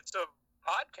a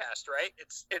podcast, right?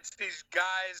 It's these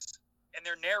guys, and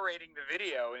they're narrating the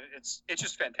video, and it's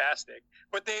just fantastic.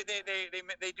 But they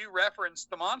do reference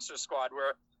the Monster Squad,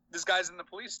 where this guy's in the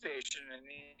police station, and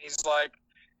he's like,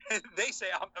 they say,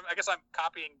 I guess I'm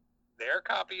copying their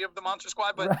copy of the Monster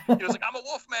Squad, but he was like, "I'm a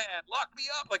wolf man, lock me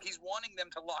up!" Like he's wanting them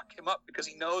to lock him up because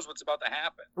he knows what's about to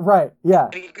happen. Right. Yeah.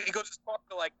 And he goes as far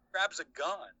to like grabs a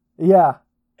gun. Yeah.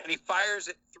 And he fires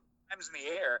it 3 times in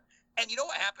the air. And you know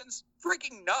what happens?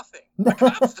 Freaking nothing. The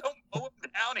cops don't mow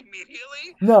him down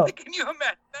immediately. No. Like, can you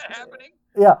imagine that happening?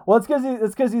 Yeah. Well, it's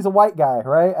because he's a white guy,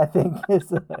 right? I think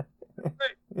it's. Right.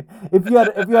 If you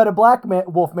had a black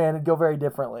wolf man, it'd go very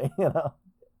differently, you know.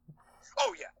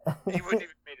 Oh yeah, he wouldn't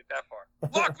even made it that far.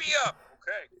 Lock me up.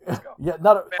 Okay, let's go. Yeah,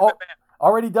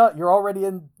 already done. You're already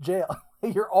in jail.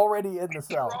 You're already in the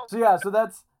cell.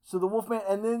 So the Wolfman,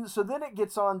 and then it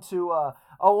gets on to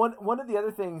one of the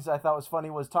other things I thought was funny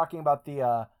was talking about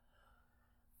the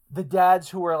dads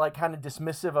who were like kind of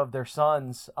dismissive of their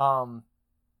sons. There's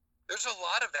a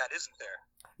lot of that, isn't there?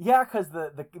 Yeah, because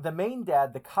the main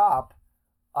dad, the cop,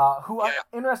 who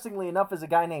interestingly enough is a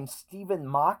guy named Stephen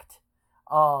Macht,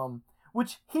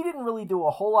 which he didn't really do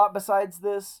a whole lot besides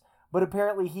this, but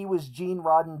apparently he was Gene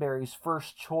Roddenberry's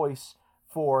first choice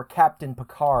for Captain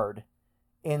Picard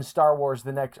in Star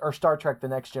Trek: The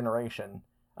Next Generation.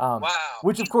 Wow.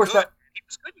 Which of course he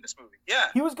was good in this movie. Yeah.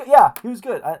 He was good. Yeah, he was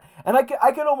good.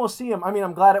 I could almost see him. I mean,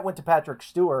 I'm glad it went to Patrick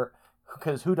Stewart,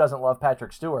 because who doesn't love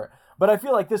Patrick Stewart? But I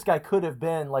feel like this guy would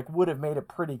have made a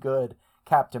pretty good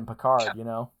Captain Picard, you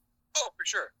know? Oh, for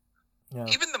sure. Yeah.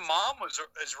 Even the mom is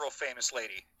a real famous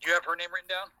lady. Do you have her name written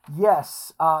down?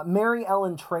 Yes. Mary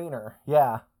Ellen Trainor.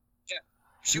 Yeah. Yeah.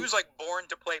 She was like born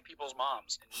to play people's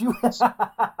moms. She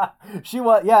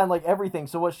was, yeah, and like everything.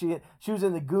 So she was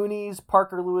in The Goonies,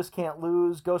 Parker Lewis Can't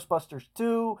Lose, Ghostbusters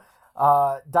 2,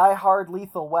 Die Hard,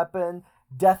 Lethal Weapon,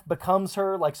 Death Becomes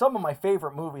Her, like some of my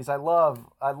favorite movies. I love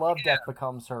Death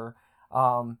Becomes Her.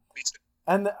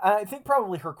 And I think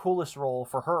probably her coolest role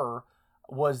for her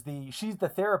was she's the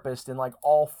therapist in like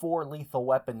all 4 Lethal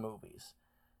Weapon movies.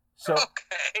 So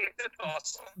okay, that's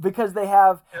awesome. Because they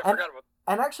have, I forgot about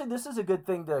that. And actually this is a good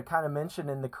thing to kind of mention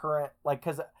in the current, like,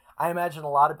 because I imagine a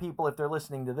lot of people, if they're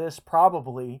listening to this,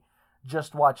 probably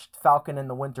just watched Falcon and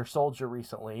the Winter Soldier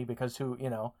recently, because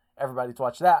everybody's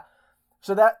watched that.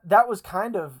 So that was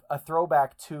kind of a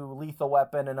throwback to Lethal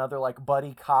Weapon and other like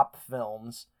buddy cop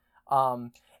films,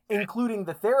 including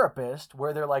The Therapist,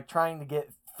 where they're like trying to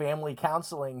get family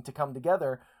counseling to come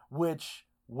together, which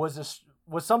was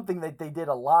something that they did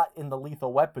a lot in the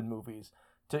Lethal Weapon movies.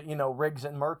 Riggs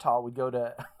and Murtaugh would go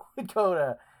to,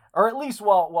 or at least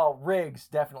while Riggs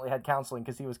definitely had counseling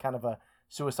because he was kind of a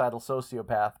suicidal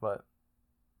sociopath. But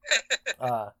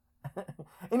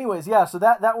anyways, yeah. So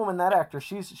that woman, that actor,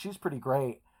 she's pretty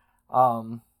great.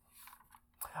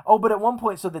 But at one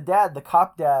point, so the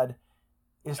cop dad,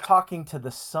 is talking to the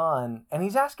son, and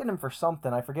he's asking him for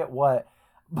something. I forget what,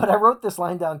 but I wrote this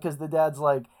line down because the dad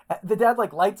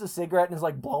lights a cigarette and is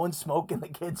like blowing smoke in the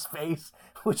kid's face,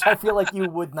 which I feel like you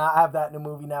would not have that in a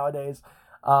movie nowadays.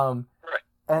 Right.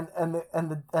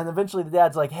 And eventually the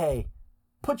dad's like, "Hey,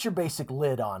 put your basic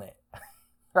lid on it."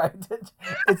 Right?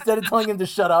 Instead of telling him to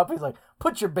shut up, he's like,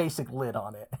 "Put your basic lid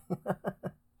on it." What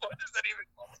does that even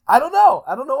mean? I don't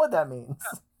know what that means.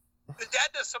 The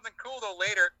dad does something cool though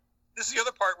later. This is the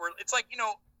other part where it's like,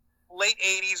 late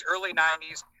 80s, early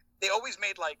 90s. They always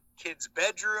made like kids'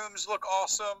 bedrooms look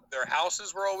awesome. Their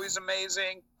houses were always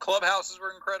amazing. Clubhouses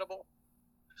were incredible.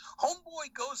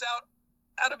 Homeboy goes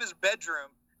out of his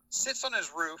bedroom, sits on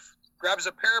his roof, grabs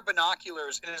a pair of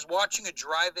binoculars, and is watching a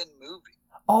drive-in movie.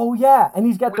 Oh yeah, and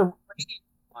he's got the radio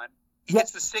on. He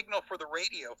gets the signal for the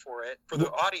radio for the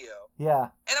audio. Yeah.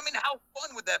 And I mean, how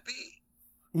fun would that be?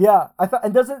 Yeah, I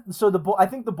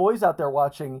think the boy's out there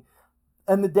watching,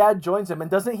 and the dad joins him,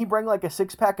 and doesn't he bring like a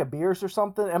 6-pack of beers or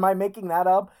something? Am I making that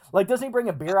up? Like, doesn't he bring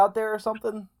a beer out there or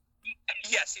something?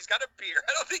 Yes, he's got a beer.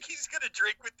 I don't think he's gonna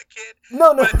drink with the kid.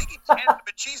 No. But I think he hands him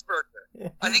a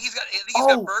cheeseburger. I think he's got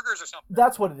burgers or something.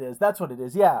 That's what it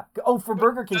is. Yeah. Oh, for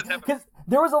Burger King, because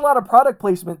there was a lot of product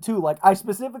placement too. Like, I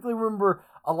specifically remember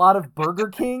a lot of Burger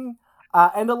King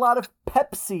and a lot of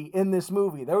Pepsi in this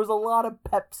movie. There was a lot of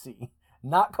Pepsi.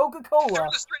 Not Coca-Cola. There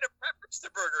was a straight up preference to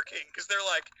Burger King because they're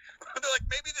like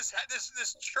maybe this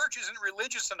church isn't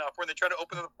religious enough when they try to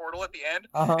open the portal at the end.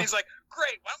 Uh-huh. And he's like,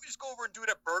 great, why don't we just go over and do it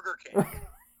at Burger King?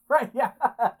 Right, yeah.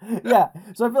 Yeah.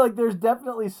 So I feel like there's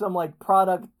definitely some like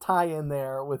product tie-in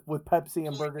there with Pepsi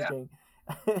and Burger King.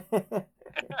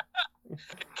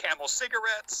 Camel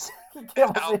cigarettes.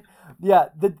 Yeah,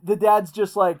 the dad's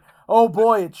just like, oh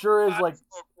boy, it sure is like.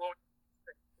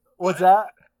 What's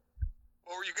that?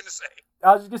 What were you gonna say?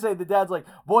 I was just gonna say the dad's like,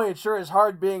 boy, it sure is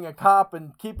hard being a cop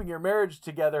and keeping your marriage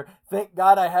together. Thank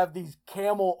God I have these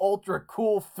Camel Ultra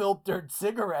Cool filtered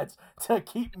cigarettes to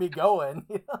keep me going.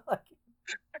 Right.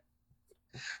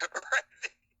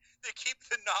 They keep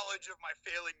the knowledge of my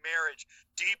failing marriage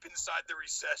deep inside the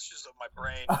recesses of my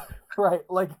brain. Right,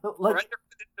 like right?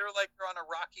 They're on a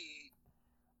rocky.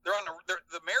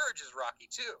 The marriage is rocky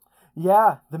too.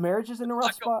 Yeah, the marriage is in a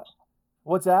rough spot.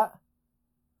 What's that?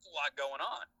 There's a lot going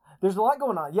on. There's a lot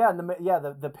going on. Yeah, and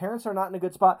the parents are not in a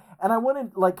good spot. And I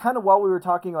wanted, like, kind of while we were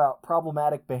talking about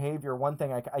problematic behavior, one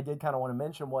thing I did kind of want to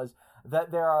mention was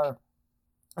that there are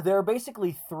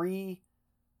basically 3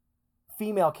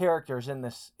 female characters in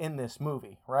this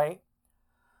movie, right?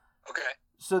 Okay.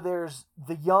 So there's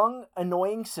the young,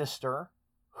 annoying sister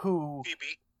who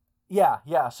Phoebe.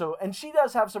 Yeah. So, and she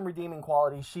does have some redeeming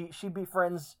qualities. She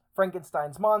befriends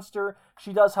Frankenstein's monster.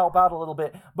 She does help out a little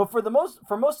bit, but for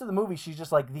most of the movie, she's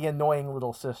just like the annoying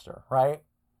little sister, right?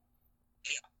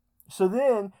 Yeah. So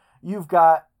then you've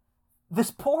got the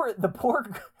poor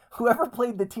whoever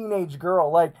played the teenage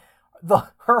girl. Like,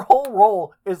 her whole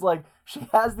role is like she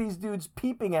has these dudes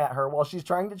peeping at her while she's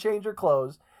trying to change her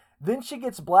clothes. Then she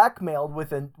gets blackmailed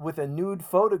with a nude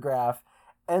photograph,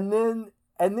 and then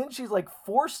she's like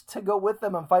forced to go with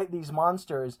them and fight these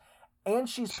monsters. And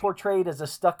she's portrayed as a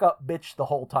stuck-up bitch the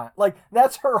whole time. Like,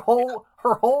 that's her whole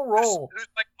role. Who's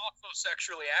like also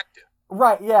sexually active.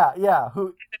 Right? Yeah.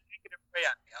 Who?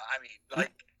 Yeah. I mean,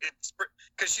 like, it's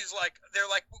because she's like, they're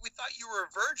like, well, we thought you were a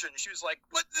virgin. She was like,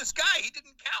 but this guy, he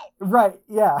didn't count. Right.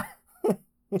 Yeah.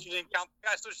 She didn't count the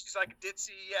guy, so she's like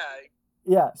ditzy. Yeah.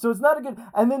 Yeah. So it's not a good.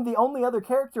 And then the only other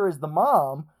character is the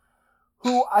mom,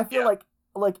 who I feel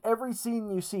like every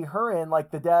scene you see her in, like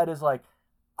the dad is like,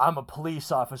 I'm a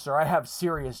police officer. I have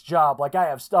serious job. Like, I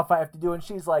have stuff I have to do. And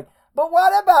she's like, but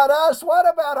what about us? What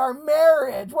about our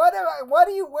marriage? Where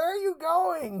are you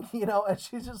going? You know, and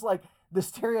she's just like the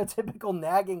stereotypical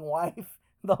nagging wife.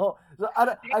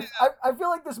 I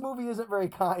feel like this movie isn't very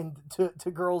kind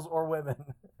to girls or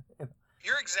women.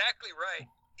 You're exactly right.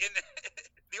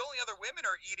 The only other women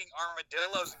are eating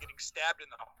armadillos and getting stabbed in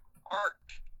the heart.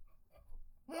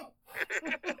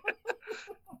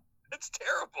 It's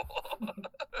terrible.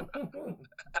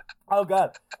 Oh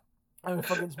God, I'm gonna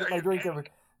fucking spit my drink everywhere.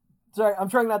 Sorry, I'm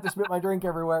trying not to spit my drink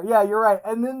everywhere. Yeah, you're right.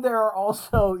 And then there are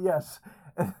also, yes,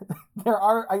 I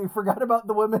forgot about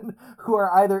the women who are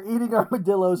either eating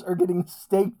armadillos or getting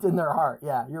staked in their heart.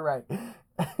 Yeah, you're right.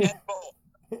 And both.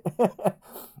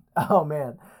 Oh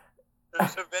man.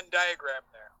 There's a Venn diagram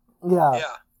there. Yeah.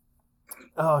 Yeah.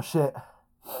 Oh shit.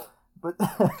 But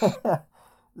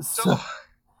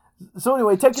So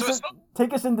anyway, take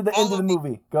us into the end of the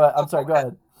movie. Go ahead. I'm sorry. Go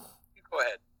ahead. Go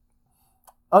ahead.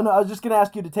 Oh, no, I was just going to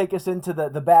ask you to take us into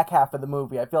the back half of the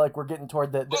movie. I feel like we're getting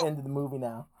toward the end of the movie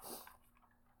now.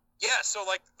 Yeah, so,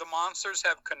 like, the monsters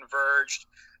have converged.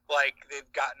 Like,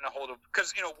 they've gotten a hold of...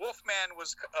 Because, Wolfman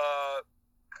was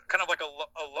kind of like a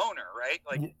loner, right?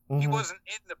 Like, he wasn't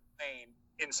in the plane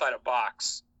inside a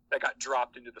box that got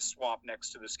dropped into the swamp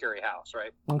next to the scary house,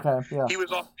 right? Okay, yeah. He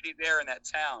was already there in that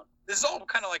town. This is all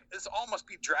kind of like... This all must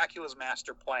be Dracula's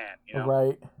master plan,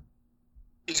 Right.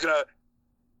 He's going to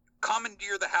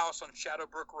commandeer the house on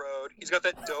Shadowbrook Road. He's got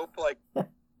that dope, like...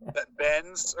 that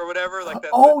Benz or whatever, like that.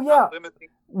 Oh yeah,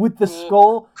 with the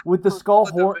skull,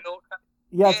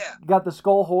 yeah, got the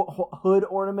skull hood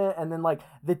ornament, and then like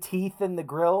the teeth in the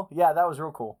grill. Yeah, that was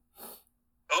real cool.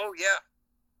 Oh yeah,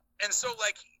 and so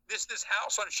like this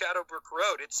house on Shadowbrook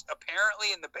Road, it's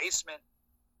apparently in the basement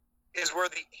is where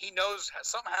he knows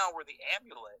somehow where the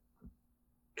amulet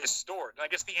is stored. And I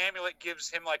guess the amulet gives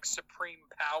him like supreme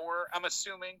power. I'm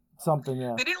assuming something.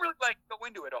 Yeah, they didn't really like go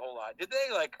into it a whole lot, did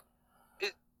they? Like.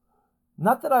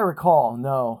 Not that I recall.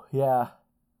 No. Yeah.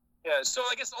 Yeah. So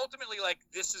I guess ultimately, like,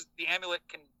 this is the amulet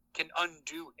can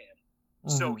undo him.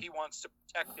 So he wants to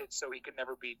protect it so he can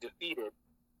never be defeated.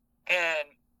 And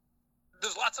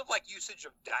there's lots of like usage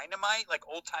of dynamite, like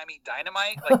old timey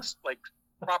dynamite, like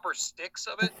proper sticks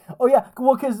of it. Oh yeah.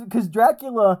 Well, because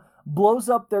Dracula blows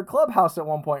up their clubhouse at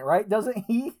one point, right? Doesn't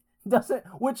he?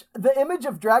 Which the image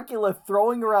of Dracula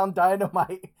throwing around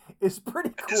dynamite is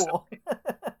pretty cool.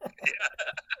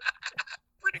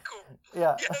 Pretty cool.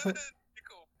 Yeah. Yeah, pretty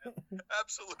cool, man.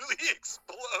 Absolutely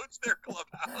explodes their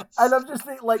clubhouse. And I'm just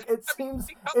thinking, like, it's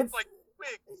like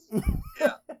twigs.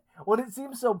 Yeah. Well, it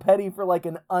seems so petty for like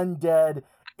an undead,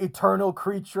 eternal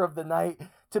creature of the night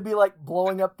to be like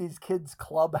blowing up these kids'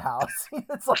 clubhouse.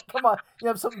 It's like, come on, you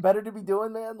have something better to be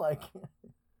doing, man. Like.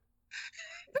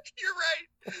 You're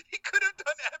right. He could have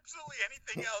done absolutely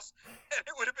anything else, and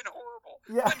it would have been horrible.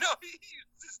 Yeah. But no, he used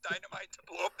his dynamite to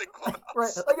blow up the clubhouse.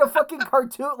 Right, like a fucking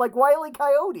cartoon, like Wile E.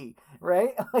 Coyote,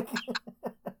 right? Like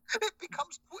it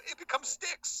becomes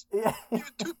sticks. Yeah.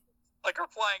 Even two like are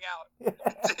flying out. Yeah.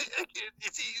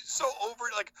 It's so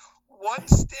over. Like one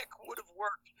stick would have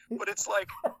worked, but it's like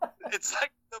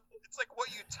what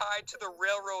you tie to the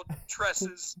railroad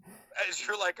trusses as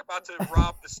you're like about to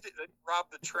rob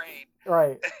the train.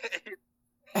 Right.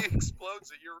 He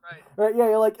explodes it. You're right. Right. Yeah.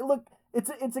 You're like, look, it's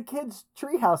a kid's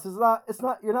treehouse. It's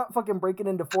not. You're not fucking breaking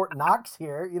into Fort Knox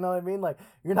here. You know what I mean? Like,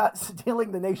 you're not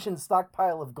stealing the nation's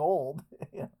stockpile of gold.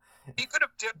 Yeah. He could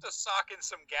have dipped a sock in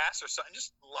some gas or something,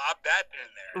 just lobbed that in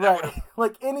there. Right.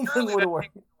 Like anything would have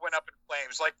worked. Went up in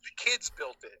flames. Like the kids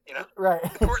built it. Right.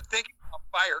 They weren't thinking about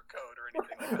fire code or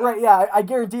anything like that. Right. Yeah. I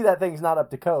guarantee that thing's not up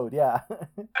to code. Yeah.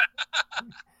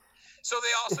 So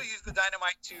they also use the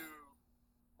dynamite to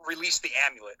release the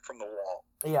amulet from the wall.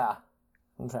 Yeah.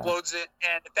 Okay. Explodes it,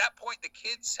 and at that point, the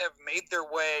kids have made their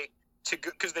way to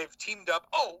because they've teamed up.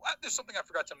 Oh, there's something I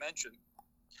forgot to mention,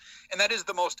 and that is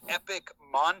the most epic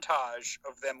montage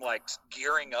of them like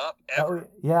gearing up ever. Oh,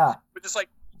 yeah. With this like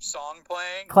song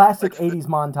playing. Classic like, 80s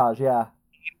montage. Yeah.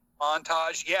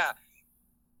 Montage. Yeah.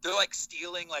 They're like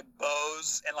stealing like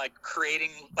bows and like creating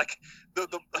like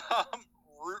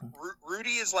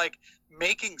Rudy is like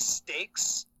making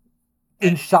steaks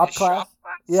in shop class.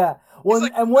 Yeah. Well,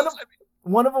 like, and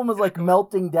one of them was like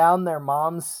melting down their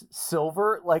mom's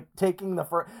silver, like taking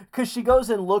because she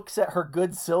goes and looks at her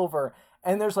good silver,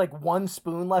 and there's like one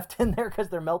spoon left in there because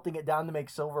they're melting it down to make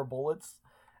silver bullets.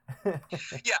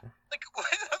 Yeah. Like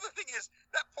another thing is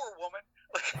that poor woman.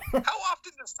 Like, how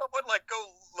often does someone like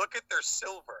go look at their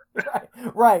silver?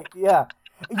 Right. Yeah.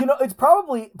 It's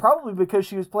probably because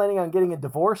she was planning on getting a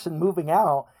divorce and moving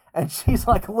out, and she's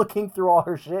like looking through all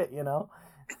her shit.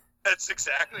 That's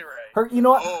exactly right.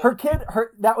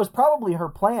 That was probably her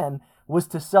plan, was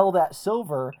to sell that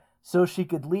silver so she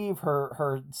could leave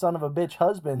her son of a bitch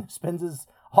husband who spends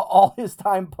all his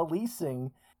time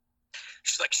policing.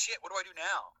 She's like, shit, what do I do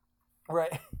now?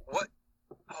 Right. What?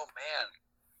 Oh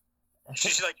man.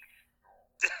 She's like,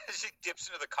 she dips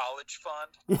into the college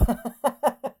fund.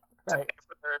 Right.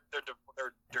 For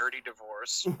their dirty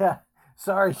divorce. Yeah.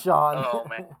 Sorry, Sean. Oh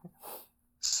man.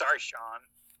 Sorry, Sean.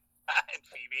 And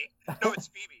Phoebe. No, it's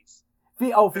Phoebe's.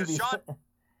 Phoebe. Sean,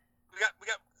 we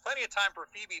got plenty of time for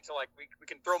Phoebe to like we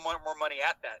can throw more money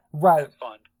at that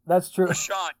fund. That's true. But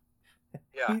Sean,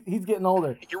 yeah, he's getting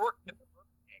older. You're working at the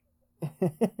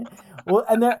Well,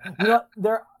 and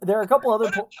there are a couple other.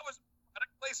 That was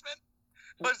product placement.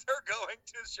 Was her going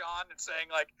to Sean and saying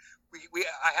like,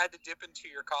 I had to dip into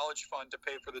your college fund to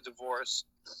pay for the divorce,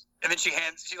 and then she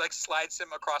like slides him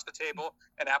across the table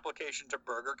an application to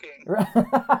Burger King.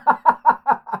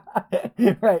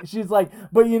 Right. She's like,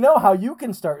 but you know how you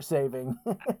can start saving.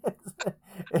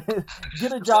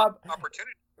 Get a job.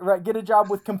 Opportunity. Right. Get a job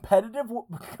with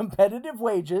competitive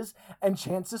wages and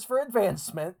chances for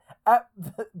advancement at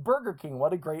Burger King.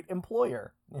 What a great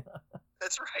employer.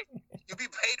 That's right. You'll be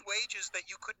paid wages that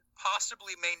you couldn't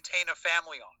possibly maintain a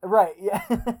family on. Right. Yeah.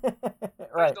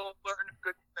 Right. You'll learn a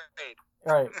good trade.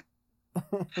 Right.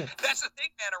 That's the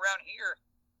thing, man. Around here,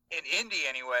 in Indy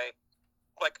anyway,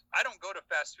 like I don't go to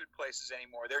fast food places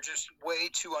anymore. They're just way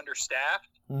too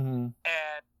understaffed, Mm-hmm.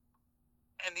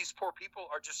 and these poor people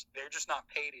are they're just not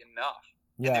paid enough.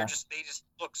 Yeah. And they just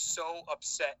look so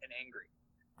upset and angry.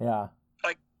 Yeah.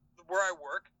 Like where I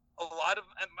work, a lot of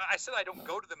I said I don't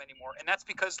go to them anymore, and that's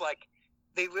because like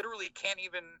they literally can't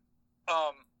even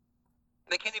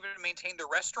maintain the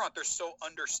restaurant. They're so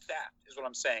understaffed, is what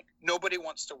I'm saying. Nobody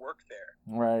wants to work there.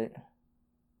 Right.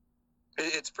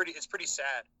 It's pretty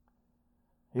sad.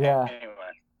 Yeah.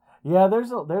 Anyway. Yeah,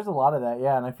 there's a lot of that,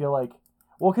 yeah, and I feel like,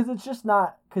 well, because it's just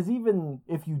not, because even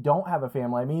if you don't have a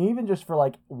family, I mean, even just for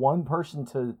like one person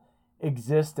to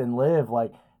exist and live,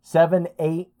 like 7,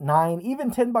 8, 9,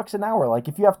 even $10 an hour, like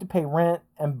if you have to pay rent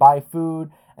and buy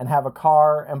food and have a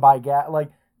car and buy gas,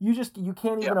 like you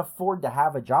can't even afford to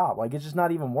have a job, like it's just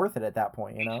not even worth it at that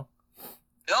point, you know?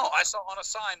 No, I saw on a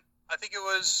sign, I think it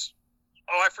was,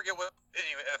 I forget what,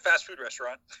 anyway, a fast food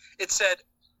restaurant, it said,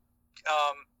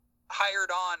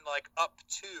 hired on like up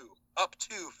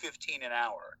to 15 an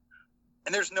hour,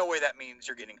 and there's no way that means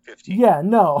you're getting 15. Yeah,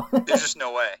 no. There's just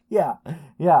no way. Yeah.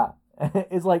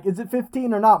 It's like, is it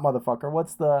 15 or not, motherfucker?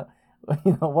 What's the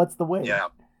wage?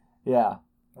 Yeah.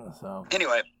 So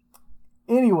anyway,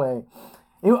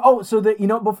 so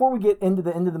before we get into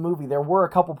the end of the movie, there were a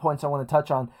couple points I want to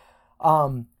touch on.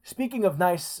 Speaking of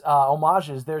nice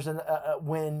homages, there's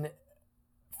when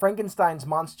Frankenstein's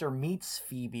monster meets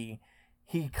Phoebe,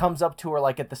 he comes up to her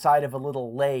like at the side of a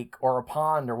little lake or a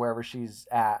pond or wherever she's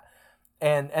at.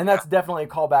 And that's definitely a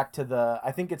callback to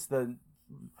I think it's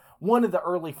one of the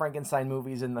early Frankenstein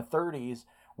movies in the 30s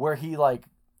where he like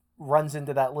runs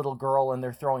into that little girl and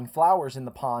they're throwing flowers in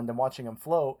the pond and watching them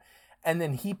float. And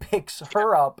then he picks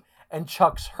her up and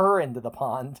chucks her into the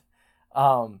pond.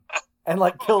 And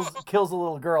like kills a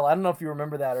little girl. I don't know if you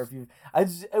remember that or if I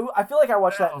feel like I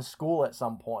watched that in school at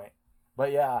some point.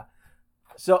 But yeah.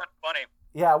 So that's funny.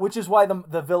 Yeah, which is why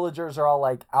the villagers are all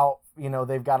like out,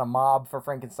 they've got a mob for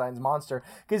Frankenstein's monster,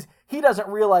 because he doesn't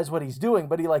realize what he's doing,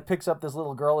 but he like picks up this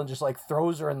little girl and just like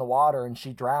throws her in the water and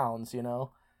she drowns,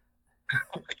 Oh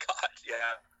my God,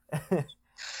 yeah.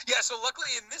 Yeah, so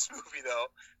luckily in this movie though,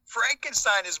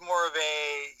 Frankenstein is more of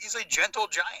he's a gentle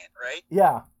giant, right?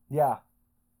 Yeah.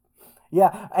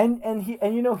 And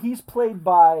he's played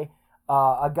by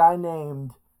a guy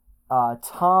named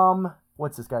Tom,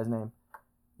 what's this guy's name?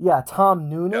 Yeah, Tom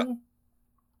Noonan.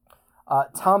 Yeah.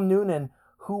 Tom Noonan,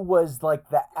 who was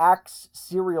like the axe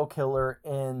serial killer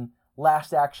in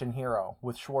Last Action Hero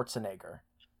with Schwarzenegger.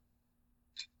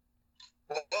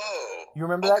 Whoa. You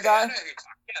remember that guy?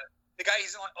 Yeah. The guy,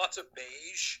 he's in lots of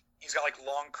beige. He's got like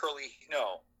long curly,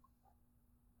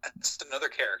 that's another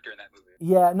character in that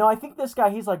movie. Yeah, no, I think this guy,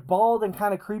 he's like bald and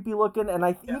kind of creepy looking, and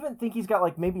I even think he's got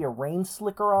like maybe a rain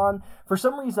slicker on. For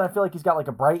some reason, I feel like he's got like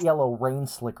a bright yellow rain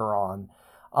slicker on.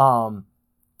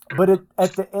 But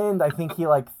at the end, I think he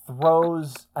like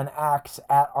throws an axe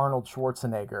at Arnold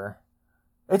Schwarzenegger.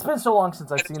 It's been so long since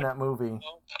I've seen that movie. And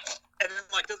then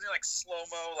like doesn't he like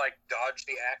slow-mo like dodge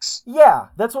the axe? Yeah,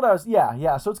 that's what I was.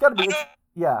 Yeah. So it's got to be.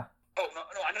 Yeah. Oh no,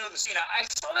 I know the scene. I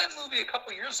saw that movie a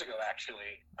couple years ago,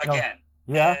 actually. Again. Oh,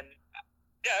 yeah. And,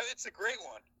 yeah, it's a great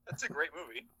one. That's a great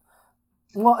movie.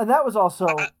 Well, and that was also.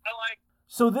 I like.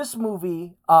 So this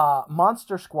movie,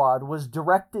 Monster Squad, was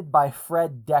directed by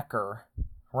Fred Decker,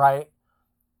 right?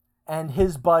 And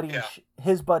his buddy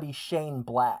Shane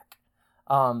Black.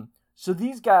 So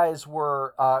these guys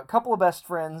were a couple of best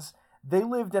friends. They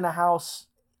lived in a house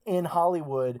in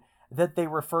Hollywood that they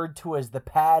referred to as the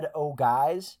Pad O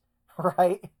Guys,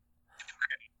 right?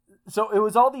 So it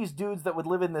was all these dudes that would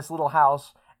live in this little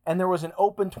house, and there was an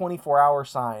open 24-hour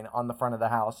sign on the front of the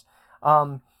house.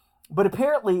 But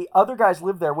apparently other guys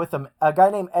lived there with him. A guy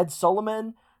named Ed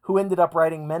Solomon, who ended up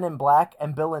writing Men in Black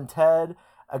and Bill and Ted.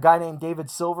 A guy named David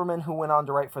Silverman, who went on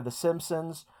to write for The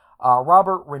Simpsons.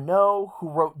 Robert Renault, who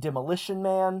wrote Demolition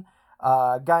Man.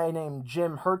 A guy named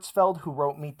Jim Hertzfeld, who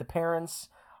wrote Meet the Parents.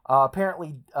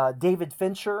 Apparently David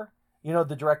Fincher,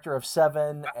 the director of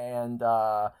Seven and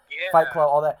Fight Club,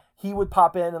 all that. He would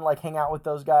pop in and like hang out with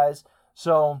those guys.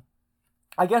 So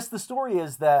I guess the story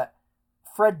is that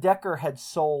Fred Decker had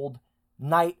sold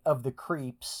Night of the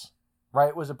Creeps, right?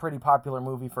 It was a pretty popular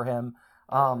movie for him.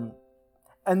 And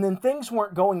then things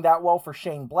weren't going that well for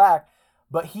Shane Black,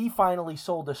 but he finally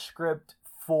sold a script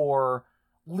for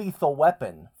Lethal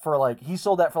Weapon for like, he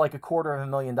sold that for like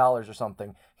 $250,000 or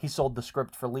something. He sold the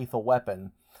script for Lethal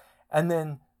Weapon. And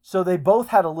then, so they both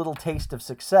had a little taste of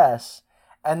success,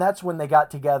 and that's when they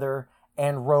got together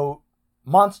and wrote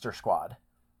Monster Squad,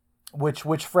 which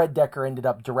Fred Dekker ended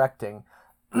up directing.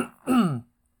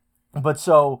 But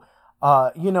so,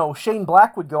 Shane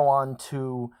Black would go on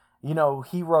to,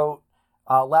 he wrote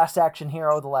Last Action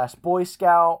Hero, The Last Boy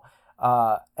Scout,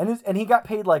 and he got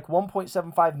paid like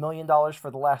 $1.75 million for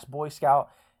The Last Boy Scout.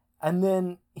 And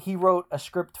then he wrote a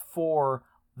script for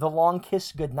The Long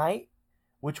Kiss Goodnight,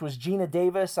 which was Gina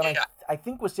Davis, and I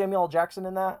think was Samuel L. Jackson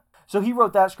in that. So he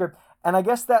wrote that script, and I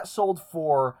guess that sold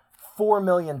for $4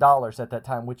 million at that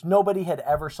time, which nobody had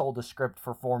ever sold a script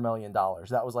for $4 million.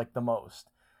 That was like the most.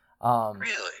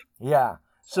 Really? Yeah.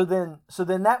 So then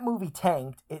that movie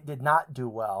tanked. It did not do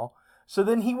well. So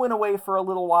then he went away for a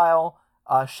little while.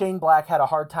 Shane Black had a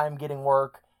hard time getting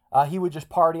work. He would just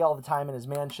party all the time in his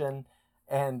mansion,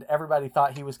 and everybody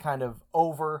thought he was kind of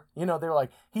over. They were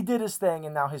like, he did his thing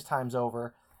and now his time's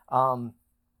over.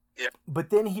 But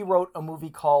then he wrote a movie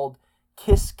called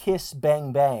Kiss Kiss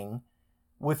Bang Bang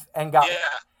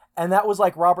and that was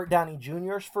like Robert Downey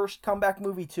Jr.'s first comeback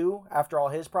movie too, after all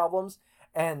his problems.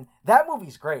 And that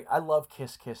movie's great. I love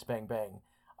Kiss Kiss Bang Bang.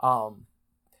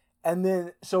 And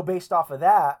then, so based off of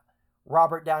that,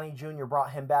 Robert Downey Jr.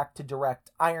 brought him back to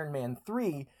direct Iron Man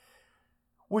 3,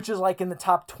 which is like in the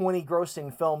top 20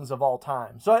 grossing films of all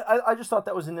time. So I just thought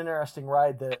that was an interesting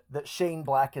ride that Shane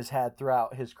Black has had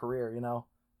throughout his career,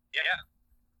 Yeah.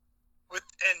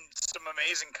 And some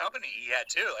amazing company he had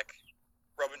too, like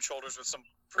rubbing shoulders with some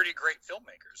pretty great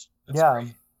filmmakers. That's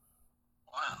great.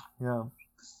 Wow.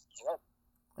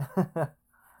 Yeah.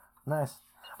 Nice.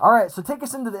 All right, so take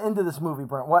us into the end of this movie,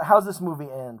 Brent. How's this movie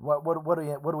end? What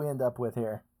do we end up with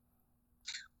here?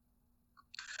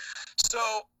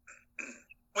 So,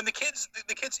 when the kids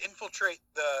infiltrate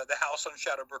the house on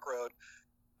Shadowbrook Road,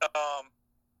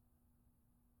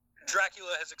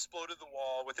 Dracula has exploded the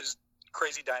wall with his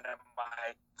crazy dynamite,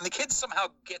 and the kids somehow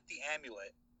get the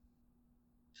amulet,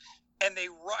 and they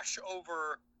rush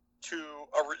over to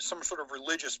some sort of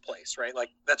religious place, right? Like,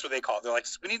 that's what they call it. They're like,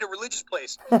 we need a religious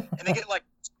place. And they get, like,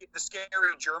 the scary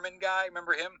German guy.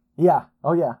 Remember him? Yeah.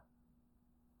 Oh, yeah.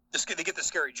 They get the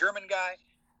scary German guy,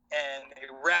 and they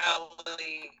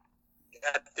rally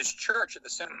at this church at the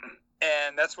center.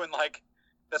 And that's when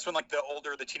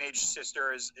the teenage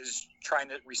sister is trying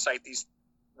to recite these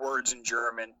words in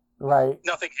German. Right.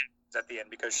 Nothing happens at the end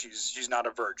because she's not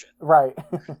a virgin. Right.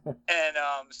 And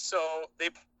so they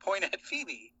point at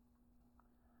Phoebe,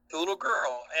 the little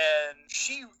girl, and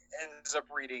she ends up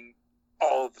reading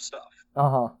all of the stuff.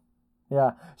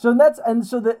 Yeah. So that's fun.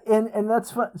 So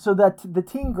that the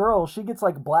teen girl, she gets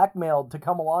like blackmailed to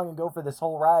come along and go for this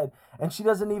whole ride, and she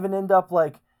doesn't even end up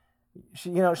she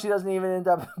doesn't even end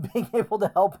up being able to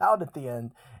help out at the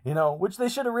end. Which they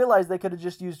should have realized they could have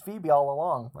just used Phoebe all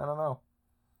along. I don't know.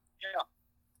 Yeah.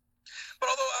 But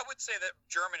although I would say that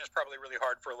German is probably really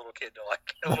hard for a little kid to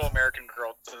a little American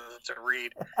girl to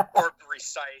read or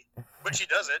recite, but she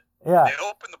does it. Yeah. They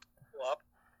open the pool up,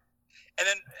 and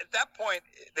then at that point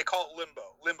they call it limbo.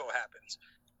 Limbo happens.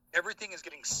 Everything is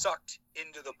getting sucked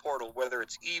into the portal, whether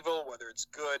it's evil, whether it's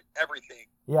good, everything.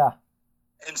 Yeah.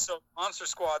 And so Monster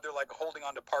Squad, they're like holding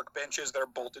onto park benches that are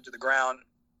bolted to the ground.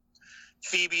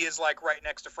 Phoebe is like right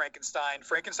next to Frankenstein.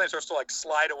 Frankenstein starts to like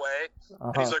slide away,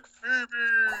 and he's like,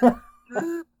 Phoebe.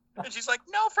 And she's like,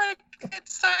 no,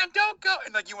 Frankenstein, don't go.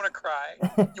 And like, you want to cry.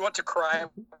 You want to cry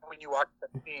when you watch that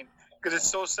scene because it's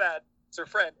so sad. It's her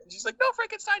friend, and she's like, no,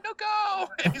 Frankenstein, don't go.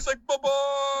 And he's like,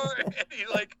 bye-bye. And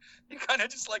he kind of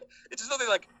just like, it's as though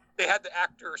they had the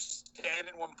actor stand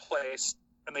in one place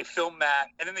and they filmed that,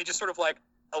 and then they just sort of like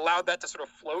allowed that to sort of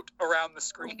float around the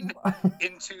screen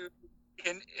and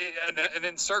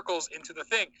in circles into the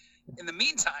thing. In the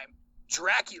meantime,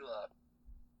 Dracula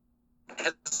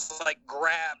has like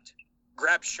grabbed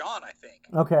Sean, I think.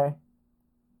 Okay.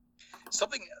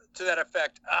 Something to that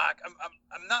effect.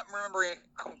 I'm not remembering it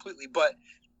completely, but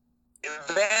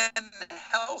Van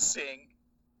Helsing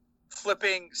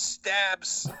flipping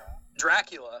stabs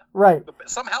Dracula. Right. But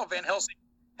somehow Van Helsing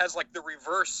has like the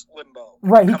reverse limbo.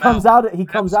 Right. He comes out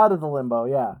of the limbo.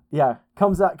 Yeah. Yeah.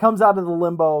 Comes out of the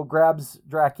limbo, grabs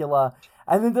Dracula,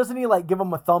 and then doesn't he like give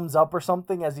him a thumbs up or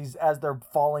something as they're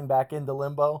falling back into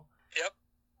limbo? Yep.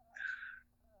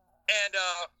 And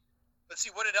let's see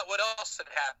what else had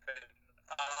happened.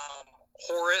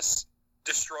 Horace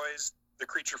destroys the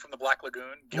creature from the Black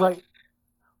Lagoon. Right.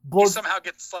 He somehow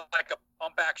gets like a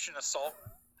pump action assault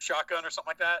shotgun or something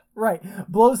like that. Right.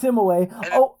 Blows him away.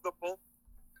 And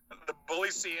the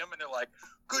bullies see him and they're like,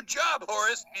 "Good job,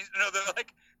 Horace." And they're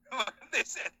like, they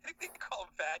said, I think they call him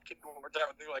Fat Kid one more time.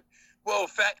 And they're like, "Whoa,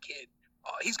 Fat Kid.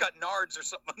 He's got nards or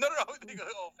something." No. They go,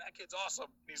 "Oh, Fat Kid's awesome."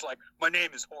 And he's like, "My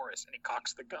name is Horace," and he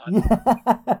cocks the gun.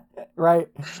 Right.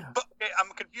 But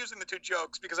I'm confusing the two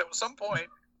jokes because at some point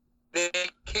they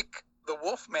kick the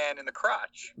Wolfman in the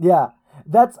crotch. Yeah,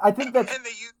 I think that's. And they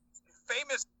use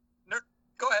famous.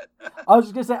 Go ahead. I was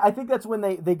just gonna say, I think that's when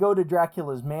they go to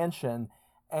Dracula's mansion,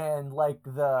 and like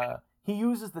he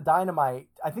uses the dynamite.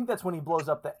 I think that's when he blows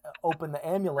up open the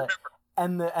amulet,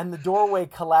 and the doorway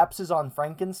collapses on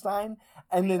Frankenstein,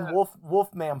 and then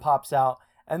Wolfman pops out,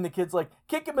 and the kid's like,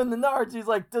 "Kick him in the nards." He's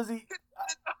like, "Does he?"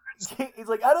 He's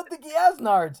like, "I don't think he has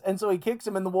nards," and so he kicks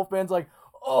him, and the Wolfman's like,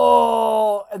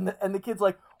 "Oh," and the kid's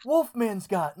like, "Wolfman's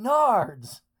got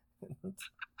nards."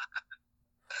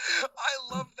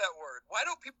 I love that word. Why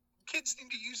don't kids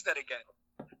need to use that again?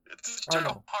 It's such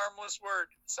a harmless word.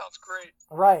 It sounds great.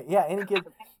 Right? Yeah. Any kid.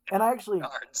 And I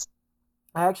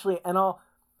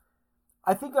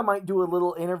think I might do a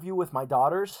little interview with my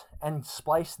daughters and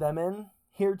splice them in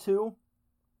here too,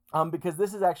 because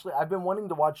this is actually, I've been wanting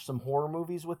to watch some horror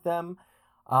movies with them,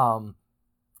 and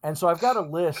so I've got a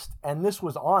list, and this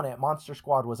was on it. Monster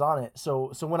Squad was on it.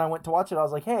 So when I went to watch it, I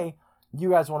was like, "Hey, you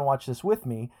guys want to watch this with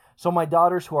me?" So my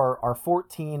daughters, who are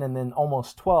 14 and then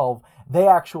almost 12, they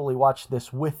actually watched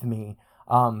this with me.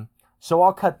 So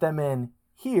I'll cut them in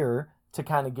here to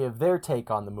kind of give their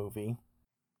take on the movie.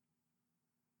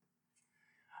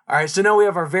 All right, so now we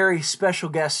have our very special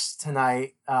guests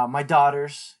tonight. My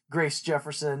daughters, Grace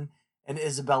Jefferson and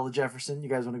Isabella Jefferson. You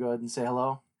guys want to go ahead and say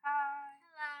hello? Hi.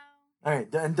 Hello. All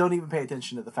right, and don't even pay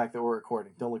attention to the fact that we're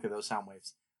recording. Don't look at those sound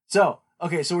waves. So,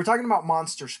 okay, so we're talking about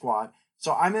Monster Squad.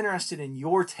 So I'm interested in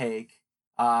your take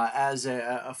as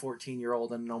a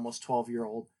 14-year-old and an almost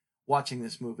 12-year-old watching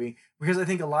this movie, because I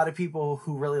think a lot of people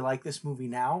who really like this movie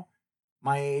now,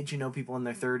 my age, people in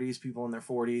their 30s, people in their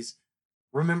 40s,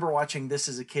 remember watching this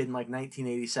as a kid in like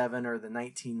 1987 or the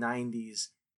 1990s,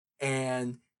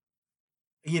 and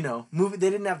movie, they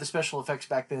didn't have the special effects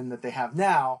back then that they have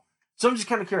now. So I'm just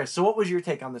kind of curious. So what was your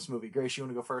take on this movie? Grace, you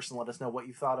want to go first and let us know what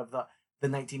you thought of the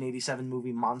 1987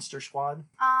 movie Monster Squad?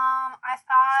 I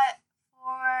thought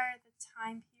for the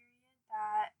time period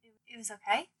that it was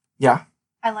okay. Yeah.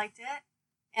 I liked it,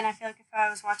 and I feel like if I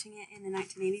was watching it in the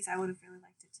 1980s, I would have really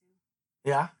liked it too.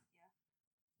 Yeah?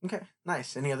 Yeah. Okay,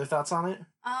 nice. Any other thoughts on it?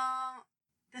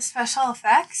 The special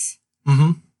effects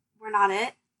were not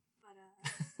it,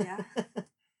 but yeah.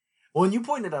 Well, and you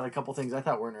pointed out a couple things I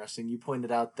thought were interesting. You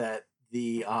pointed out that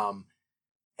the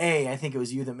I think it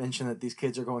was you that mentioned that these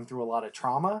kids are going through a lot of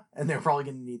trauma and they're probably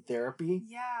going to need therapy.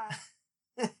 Yeah.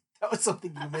 That was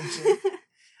something you mentioned.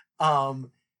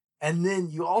 And then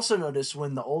you also notice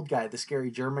when the old guy, the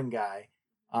scary German guy,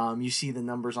 you see the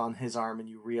numbers on his arm and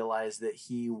you realize that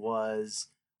he was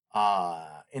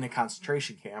in a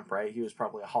concentration camp, right? He was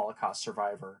probably a Holocaust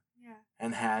survivor. Yeah.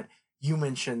 And you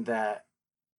mentioned that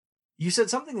you said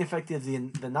something effective,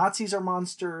 the Nazis are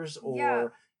monsters, or... Yeah.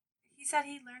 He said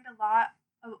he learned a lot,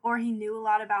 or he knew a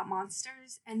lot about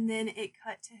monsters, and then it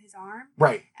cut to his arm.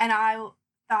 Right. And I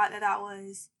thought that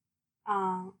was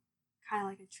kind of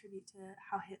like a tribute to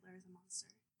how Hitler is a monster.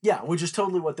 Yeah, which is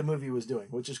totally what the movie was doing,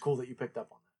 which is cool that you picked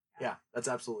up on that. Yeah, that's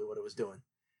absolutely what it was doing.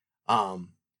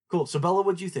 Cool. So Bella,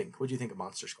 what'd you think? What'd you think of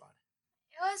Monster Squad?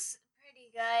 It was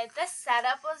pretty good. The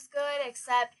setup was good,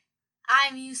 except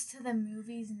I'm used to the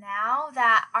movies now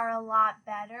that are a lot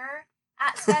better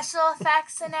at special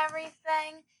effects and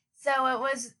everything. So it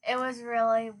was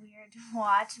really weird to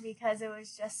watch because it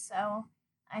was just so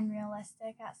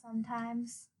unrealistic at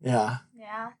sometimes. Yeah.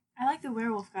 Yeah. I like the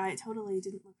werewolf guy. It totally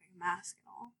didn't look like a mask at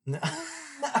all. No.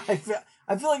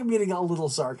 I feel like I'm getting a little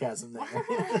sarcasm there.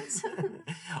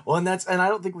 Well, and I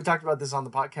don't think we talked about this on the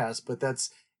podcast, but that's,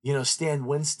 Stan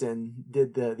Winston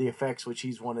did the effects, which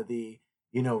he's one of the,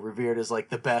 revered as like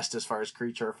the best as far as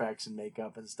creature effects and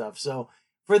makeup and stuff. So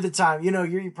for the time,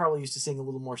 you're probably used to seeing a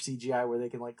little more CGI where they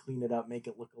can like clean it up, make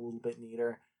it look a little bit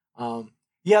neater.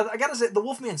 Yeah, I gotta say, the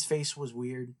Wolfman's face was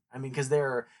weird. I mean, because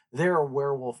there are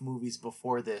werewolf movies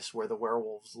before this where the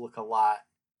werewolves look a lot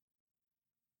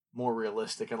more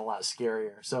realistic and a lot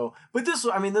scarier. So, but this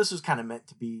was kind of meant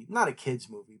to be not a kids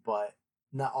movie, but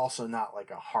not like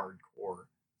a hardcore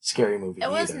scary movie. It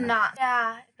was not.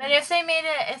 Yeah, but if they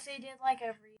did like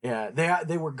a remake. Yeah,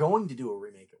 they were going to do a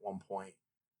remake at one point,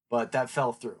 but that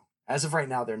fell through. As of right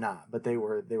now, they're not, but they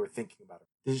were thinking about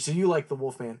it. So you like the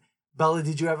Wolfman? Bella,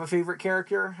 did you have a favorite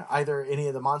character? Either any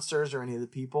of the monsters or any of the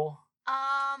people?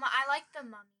 I like the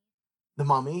mummy. The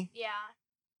mummy? Yeah.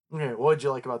 Okay, what did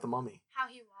you like about the mummy? How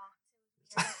he walked.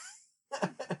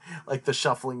 Like the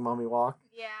shuffling mummy walk?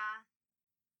 Yeah.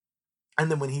 And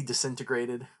then when he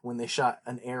disintegrated, when they shot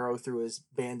an arrow through his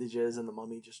bandages and the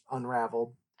mummy just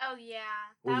unraveled. Oh, yeah.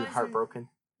 Were you heartbroken?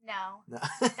 No. No.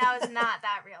 That was not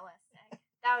that realistic.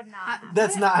 That would not happen.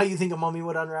 That's not how you think a mummy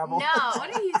would unravel? No.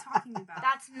 What are you talking about?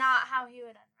 That's not how he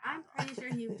would I'm unravel. pretty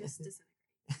sure he would just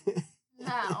disintegrate.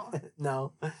 No.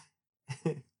 No.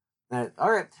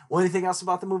 All right. Well, anything else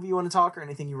about the movie you want to talk, or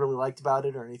anything you really liked about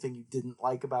it, or anything you didn't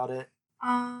like about it?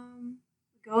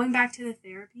 Going back to the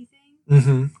therapy thing.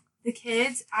 Mm-hmm. The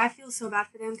kids, I feel so bad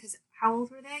for them because how old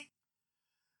were they?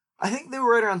 I think they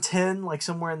were right around 10, like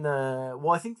somewhere in the...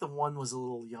 Well, I think the one was a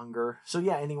little younger. So,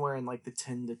 yeah, anywhere in like the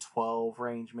 10 to 12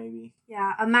 range, maybe.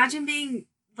 Yeah, imagine being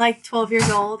like 12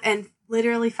 years old and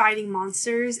literally fighting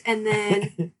monsters, and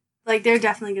then like they're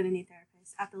definitely going to need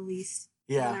therapists at the least.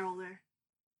 Yeah. When they're older.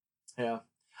 Yeah.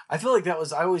 I feel like that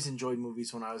was... I always enjoyed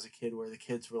movies when I was a kid where the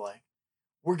kids were like,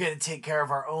 we're going to take care of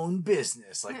our own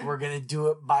business. Like, we're going to do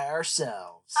it by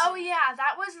ourselves. Oh, yeah.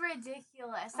 That was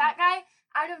ridiculous. That guy,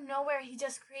 out of nowhere, he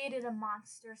just created a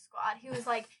monster squad. He was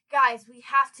like, guys, we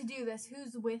have to do this.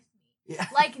 Who's with me? Yeah.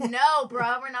 Like, no,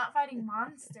 bro. We're not fighting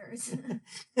monsters.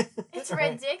 It's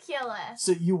ridiculous.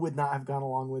 So you would not have gone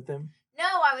along with him? No,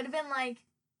 I would have been like,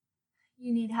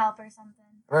 you need help or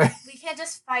something. Right. We can't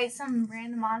just fight some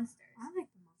random monsters. I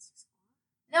like the monster squad.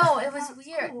 No, it was That's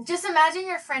weird. cool. Just imagine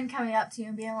your friend coming up to you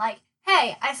and being like,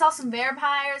 hey, I saw some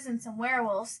vampires and some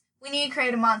werewolves. We need to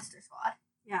create a monster squad.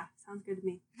 Yeah, sounds good to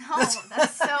me. No,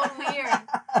 that's so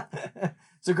weird.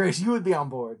 So, Grace, you would be on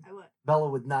board. I would. Bella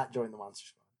would not join the Monster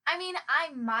Squad. I mean,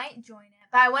 I might join it,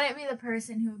 but I wouldn't be the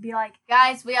person who would be like,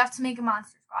 guys, we have to make a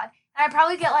monster squad. And I'd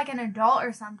probably get like an adult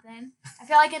or something. I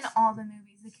feel like in all the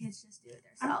movies, the kids just do it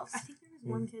themselves. I think there was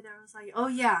one kid that was like, oh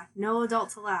yeah, no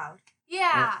adults allowed.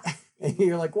 Yeah. And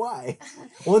you're like, why?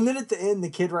 Well, and then at the end, the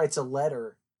kid writes a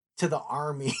letter to the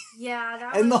army. Yeah,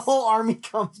 that And the was... whole army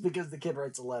comes because the kid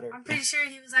writes a letter. I'm pretty sure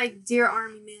he was like, dear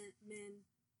army men,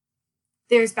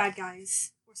 there's bad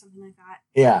guys, or something like that.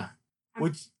 Yeah. I'm-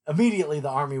 Which immediately the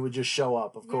army would just show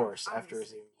up, of Yeah, course, after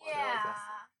obviously. seeing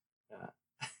Yeah.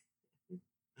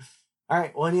 All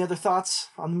right. Well, any other thoughts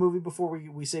on the movie before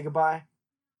we say goodbye?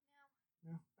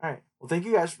 No. All right. Well, thank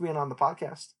you guys for being on the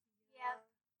podcast.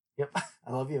 Yeah. Yep.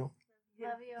 I love you.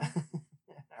 Love you.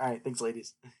 All right. Thanks,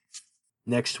 ladies.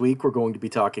 Next week, we're going to be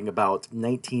talking about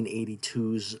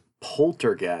 1982's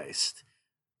Poltergeist.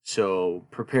 So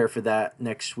prepare for that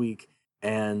next week.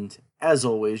 And as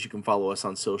always, you can follow us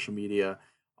on social media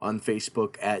on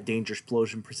Facebook at Danger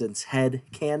Explosion Presents Head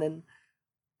Canon,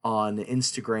 on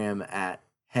Instagram at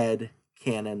Head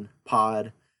Canon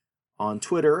Pod, on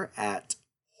Twitter at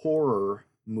Horror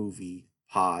Movie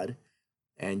Pod,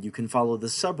 and you can follow the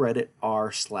subreddit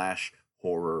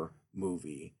r/Horror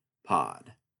Movie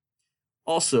Pod.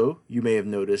 Also, you may have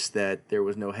noticed that there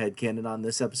was no headcanon on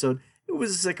this episode. It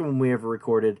was the second one we ever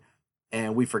recorded,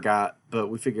 and we forgot, but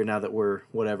we figure now that we're,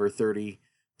 30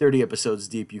 episodes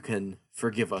deep, you can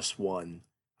forgive us one,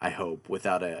 I hope,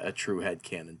 without a true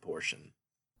headcanon portion.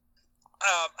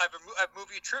 I have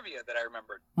movie trivia that I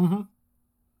remembered. Mm-hmm.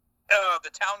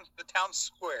 The town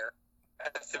square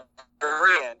at the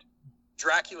very end.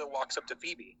 Dracula walks up to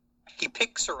Phoebe. He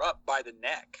picks her up by the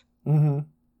neck, Mm-hmm.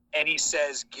 and he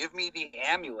says, "Give me the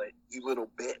amulet, you little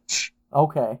bitch."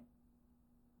 Okay.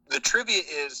 The trivia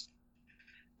is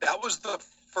that was the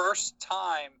first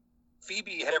time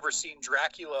Phoebe had ever seen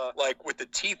Dracula like with the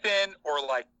teeth in, or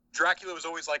like Dracula was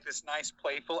always like this nice,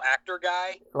 playful actor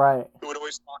guy Right. who would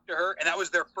always talk to her, and that was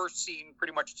their first scene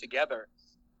pretty much together.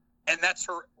 And that's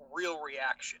her real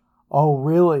reaction. Oh,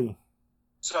 really?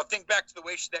 So think back to the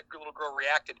way that little girl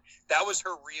reacted. That was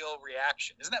her real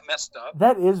reaction. Isn't that messed up?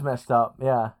 That is messed up,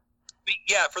 yeah.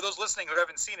 Yeah, for those listening who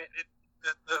haven't seen it,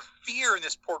 the fear in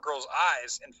this poor girl's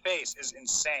eyes and face is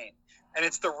insane. And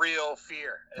it's the real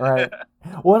fear. Right.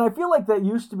 Well, and I feel like that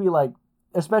used to be like,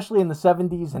 especially in the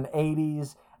 70s and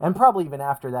 80s, and probably even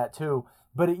after that too,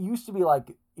 but it used to be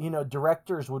like,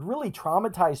 directors would really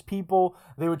traumatize people.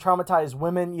 They would traumatize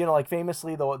women, like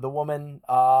famously the woman,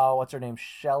 what's her name?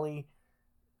 Shelley.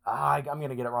 I'm going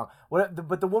to get it wrong.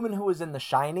 But the woman who was in The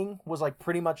Shining was like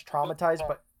pretty much traumatized.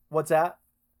 But what's that?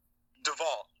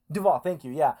 Duvall, thank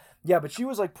you. Yeah. Yeah, but she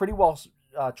was like pretty well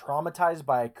traumatized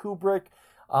by Kubrick.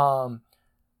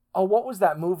 What was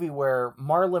that movie where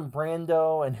Marlon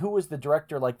Brando and who was the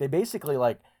director? Like they basically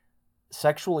like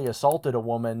sexually assaulted a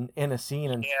woman in a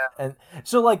scene, and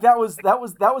so like that was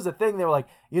a thing. They were like,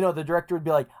 the director would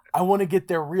be like, I want to get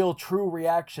their real true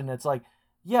reaction. It's like,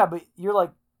 yeah, but you're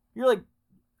like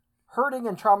hurting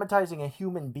and traumatizing a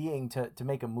human being to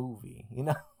make a movie,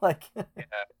 like.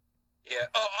 Yeah.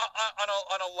 Oh,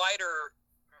 on a lighter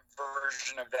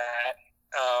version of that,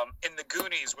 in the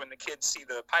Goonies when the kids see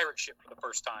the pirate ship for the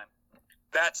first time.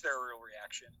 That's their real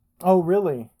reaction. Oh,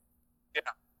 really? Yeah.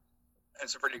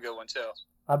 It's a pretty good one, too.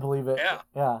 I believe it. Yeah.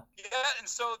 Yeah. Yeah, and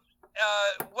so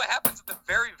what happens at the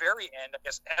very, very end, I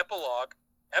guess, epilogue,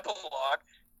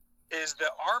 is the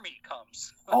army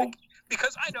comes. Oh.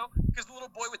 Because the little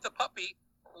boy with the puppy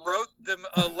wrote them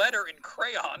a letter in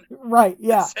crayon. Right,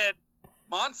 yeah. That said,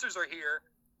 monsters are here,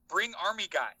 bring army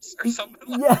guys, or something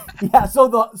like that. Yeah,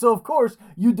 so of course,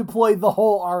 you deploy the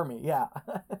whole army, yeah.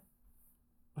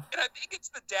 And I think it's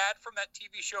the dad from that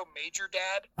TV show Major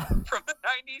Dad from the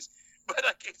 90s. But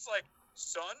it's like,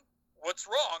 son, what's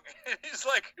wrong? And he's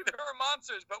like, there are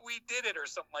monsters, but we did it, or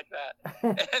something like that.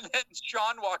 And then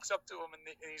Sean walks up to him,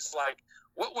 and he's like,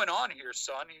 what went on here,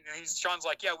 son? Sean's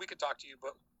like, yeah, we could talk to you,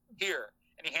 but here.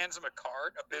 And he hands him a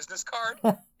card, a business card.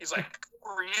 He's like, who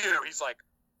are you? He's like,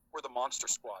 we're the Monster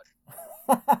Squad.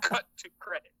 Cut to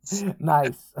credits.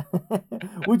 Nice.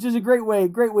 Which is a great way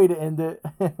to end it.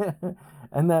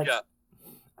 And that. Yeah.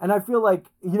 And I feel like,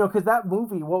 because that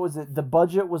movie, what was it? The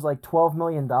budget was like $12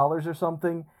 million or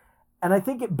something. And I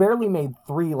think it barely made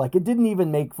 $3 million. Like, it didn't even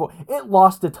make $4 million. It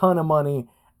lost a ton of money,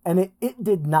 and it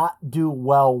did not do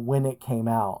well when it came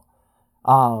out.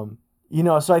 So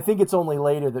I think it's only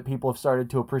later that people have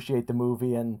started to appreciate the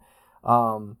movie and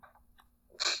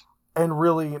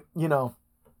really,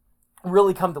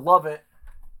 really come to love it.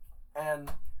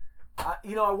 And, I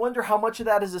wonder how much of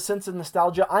that is a sense of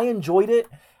nostalgia. I enjoyed it.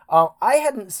 I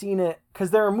hadn't seen it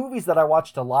because there are movies that I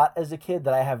watched a lot as a kid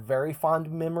that I have very fond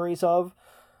memories of.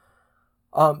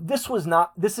 This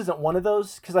isn't one of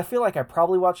those because I feel like I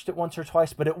probably watched it once or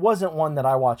twice, but it wasn't one that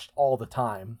I watched all the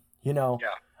time, Yeah.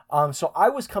 So I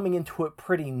was coming into it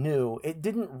pretty new. It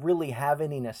didn't really have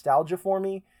any nostalgia for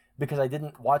me because I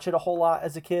didn't watch it a whole lot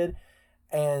as a kid.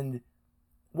 And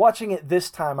watching it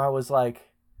this time, I was like,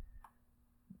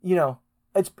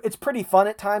 it's pretty fun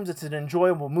at times. It's an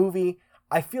enjoyable movie.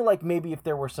 I feel like maybe if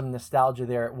there were some nostalgia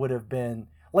there, it would have been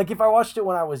like if I watched it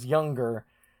when I was younger,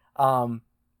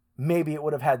 maybe it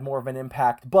would have had more of an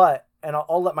impact. But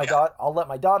I'll let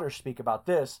my daughter speak about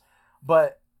this.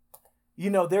 But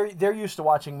they're used to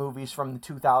watching movies from the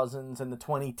 2000s and the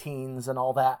 2010s and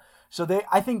all that. So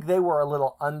I think they were a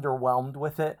little underwhelmed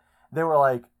with it. They were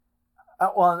like,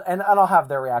 and I'll have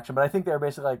their reaction, but I think they were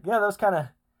basically like, yeah,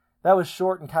 that was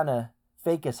short and kind of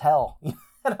fake as hell.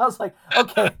 And I was like,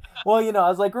 okay, well, I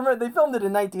was like, remember, they filmed it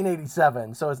in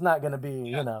 1987, so it's not going to be,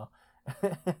 Yeah,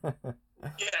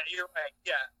 you're right.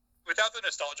 Yeah. Without the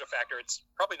nostalgia factor, it's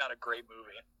probably not a great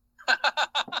movie.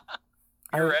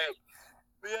 You're right.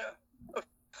 Yeah. A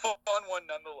fun one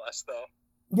nonetheless, though.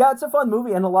 Yeah, it's a fun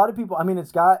movie, and a lot of people,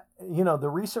 it's got, the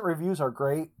recent reviews are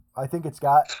great. I think it's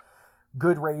got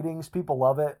good ratings. People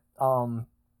love it.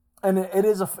 And it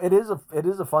is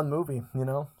a fun movie,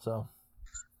 so.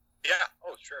 Yeah.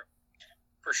 Oh, sure.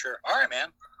 For sure. All right, man.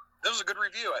 That was a good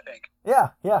review, I think. Yeah.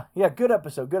 Good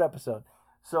episode.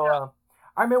 So, yeah. All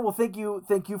right, man. Well, thank you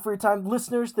for your time,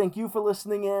 listeners. Thank you for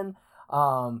listening in.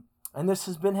 And this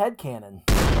has been Headcanon.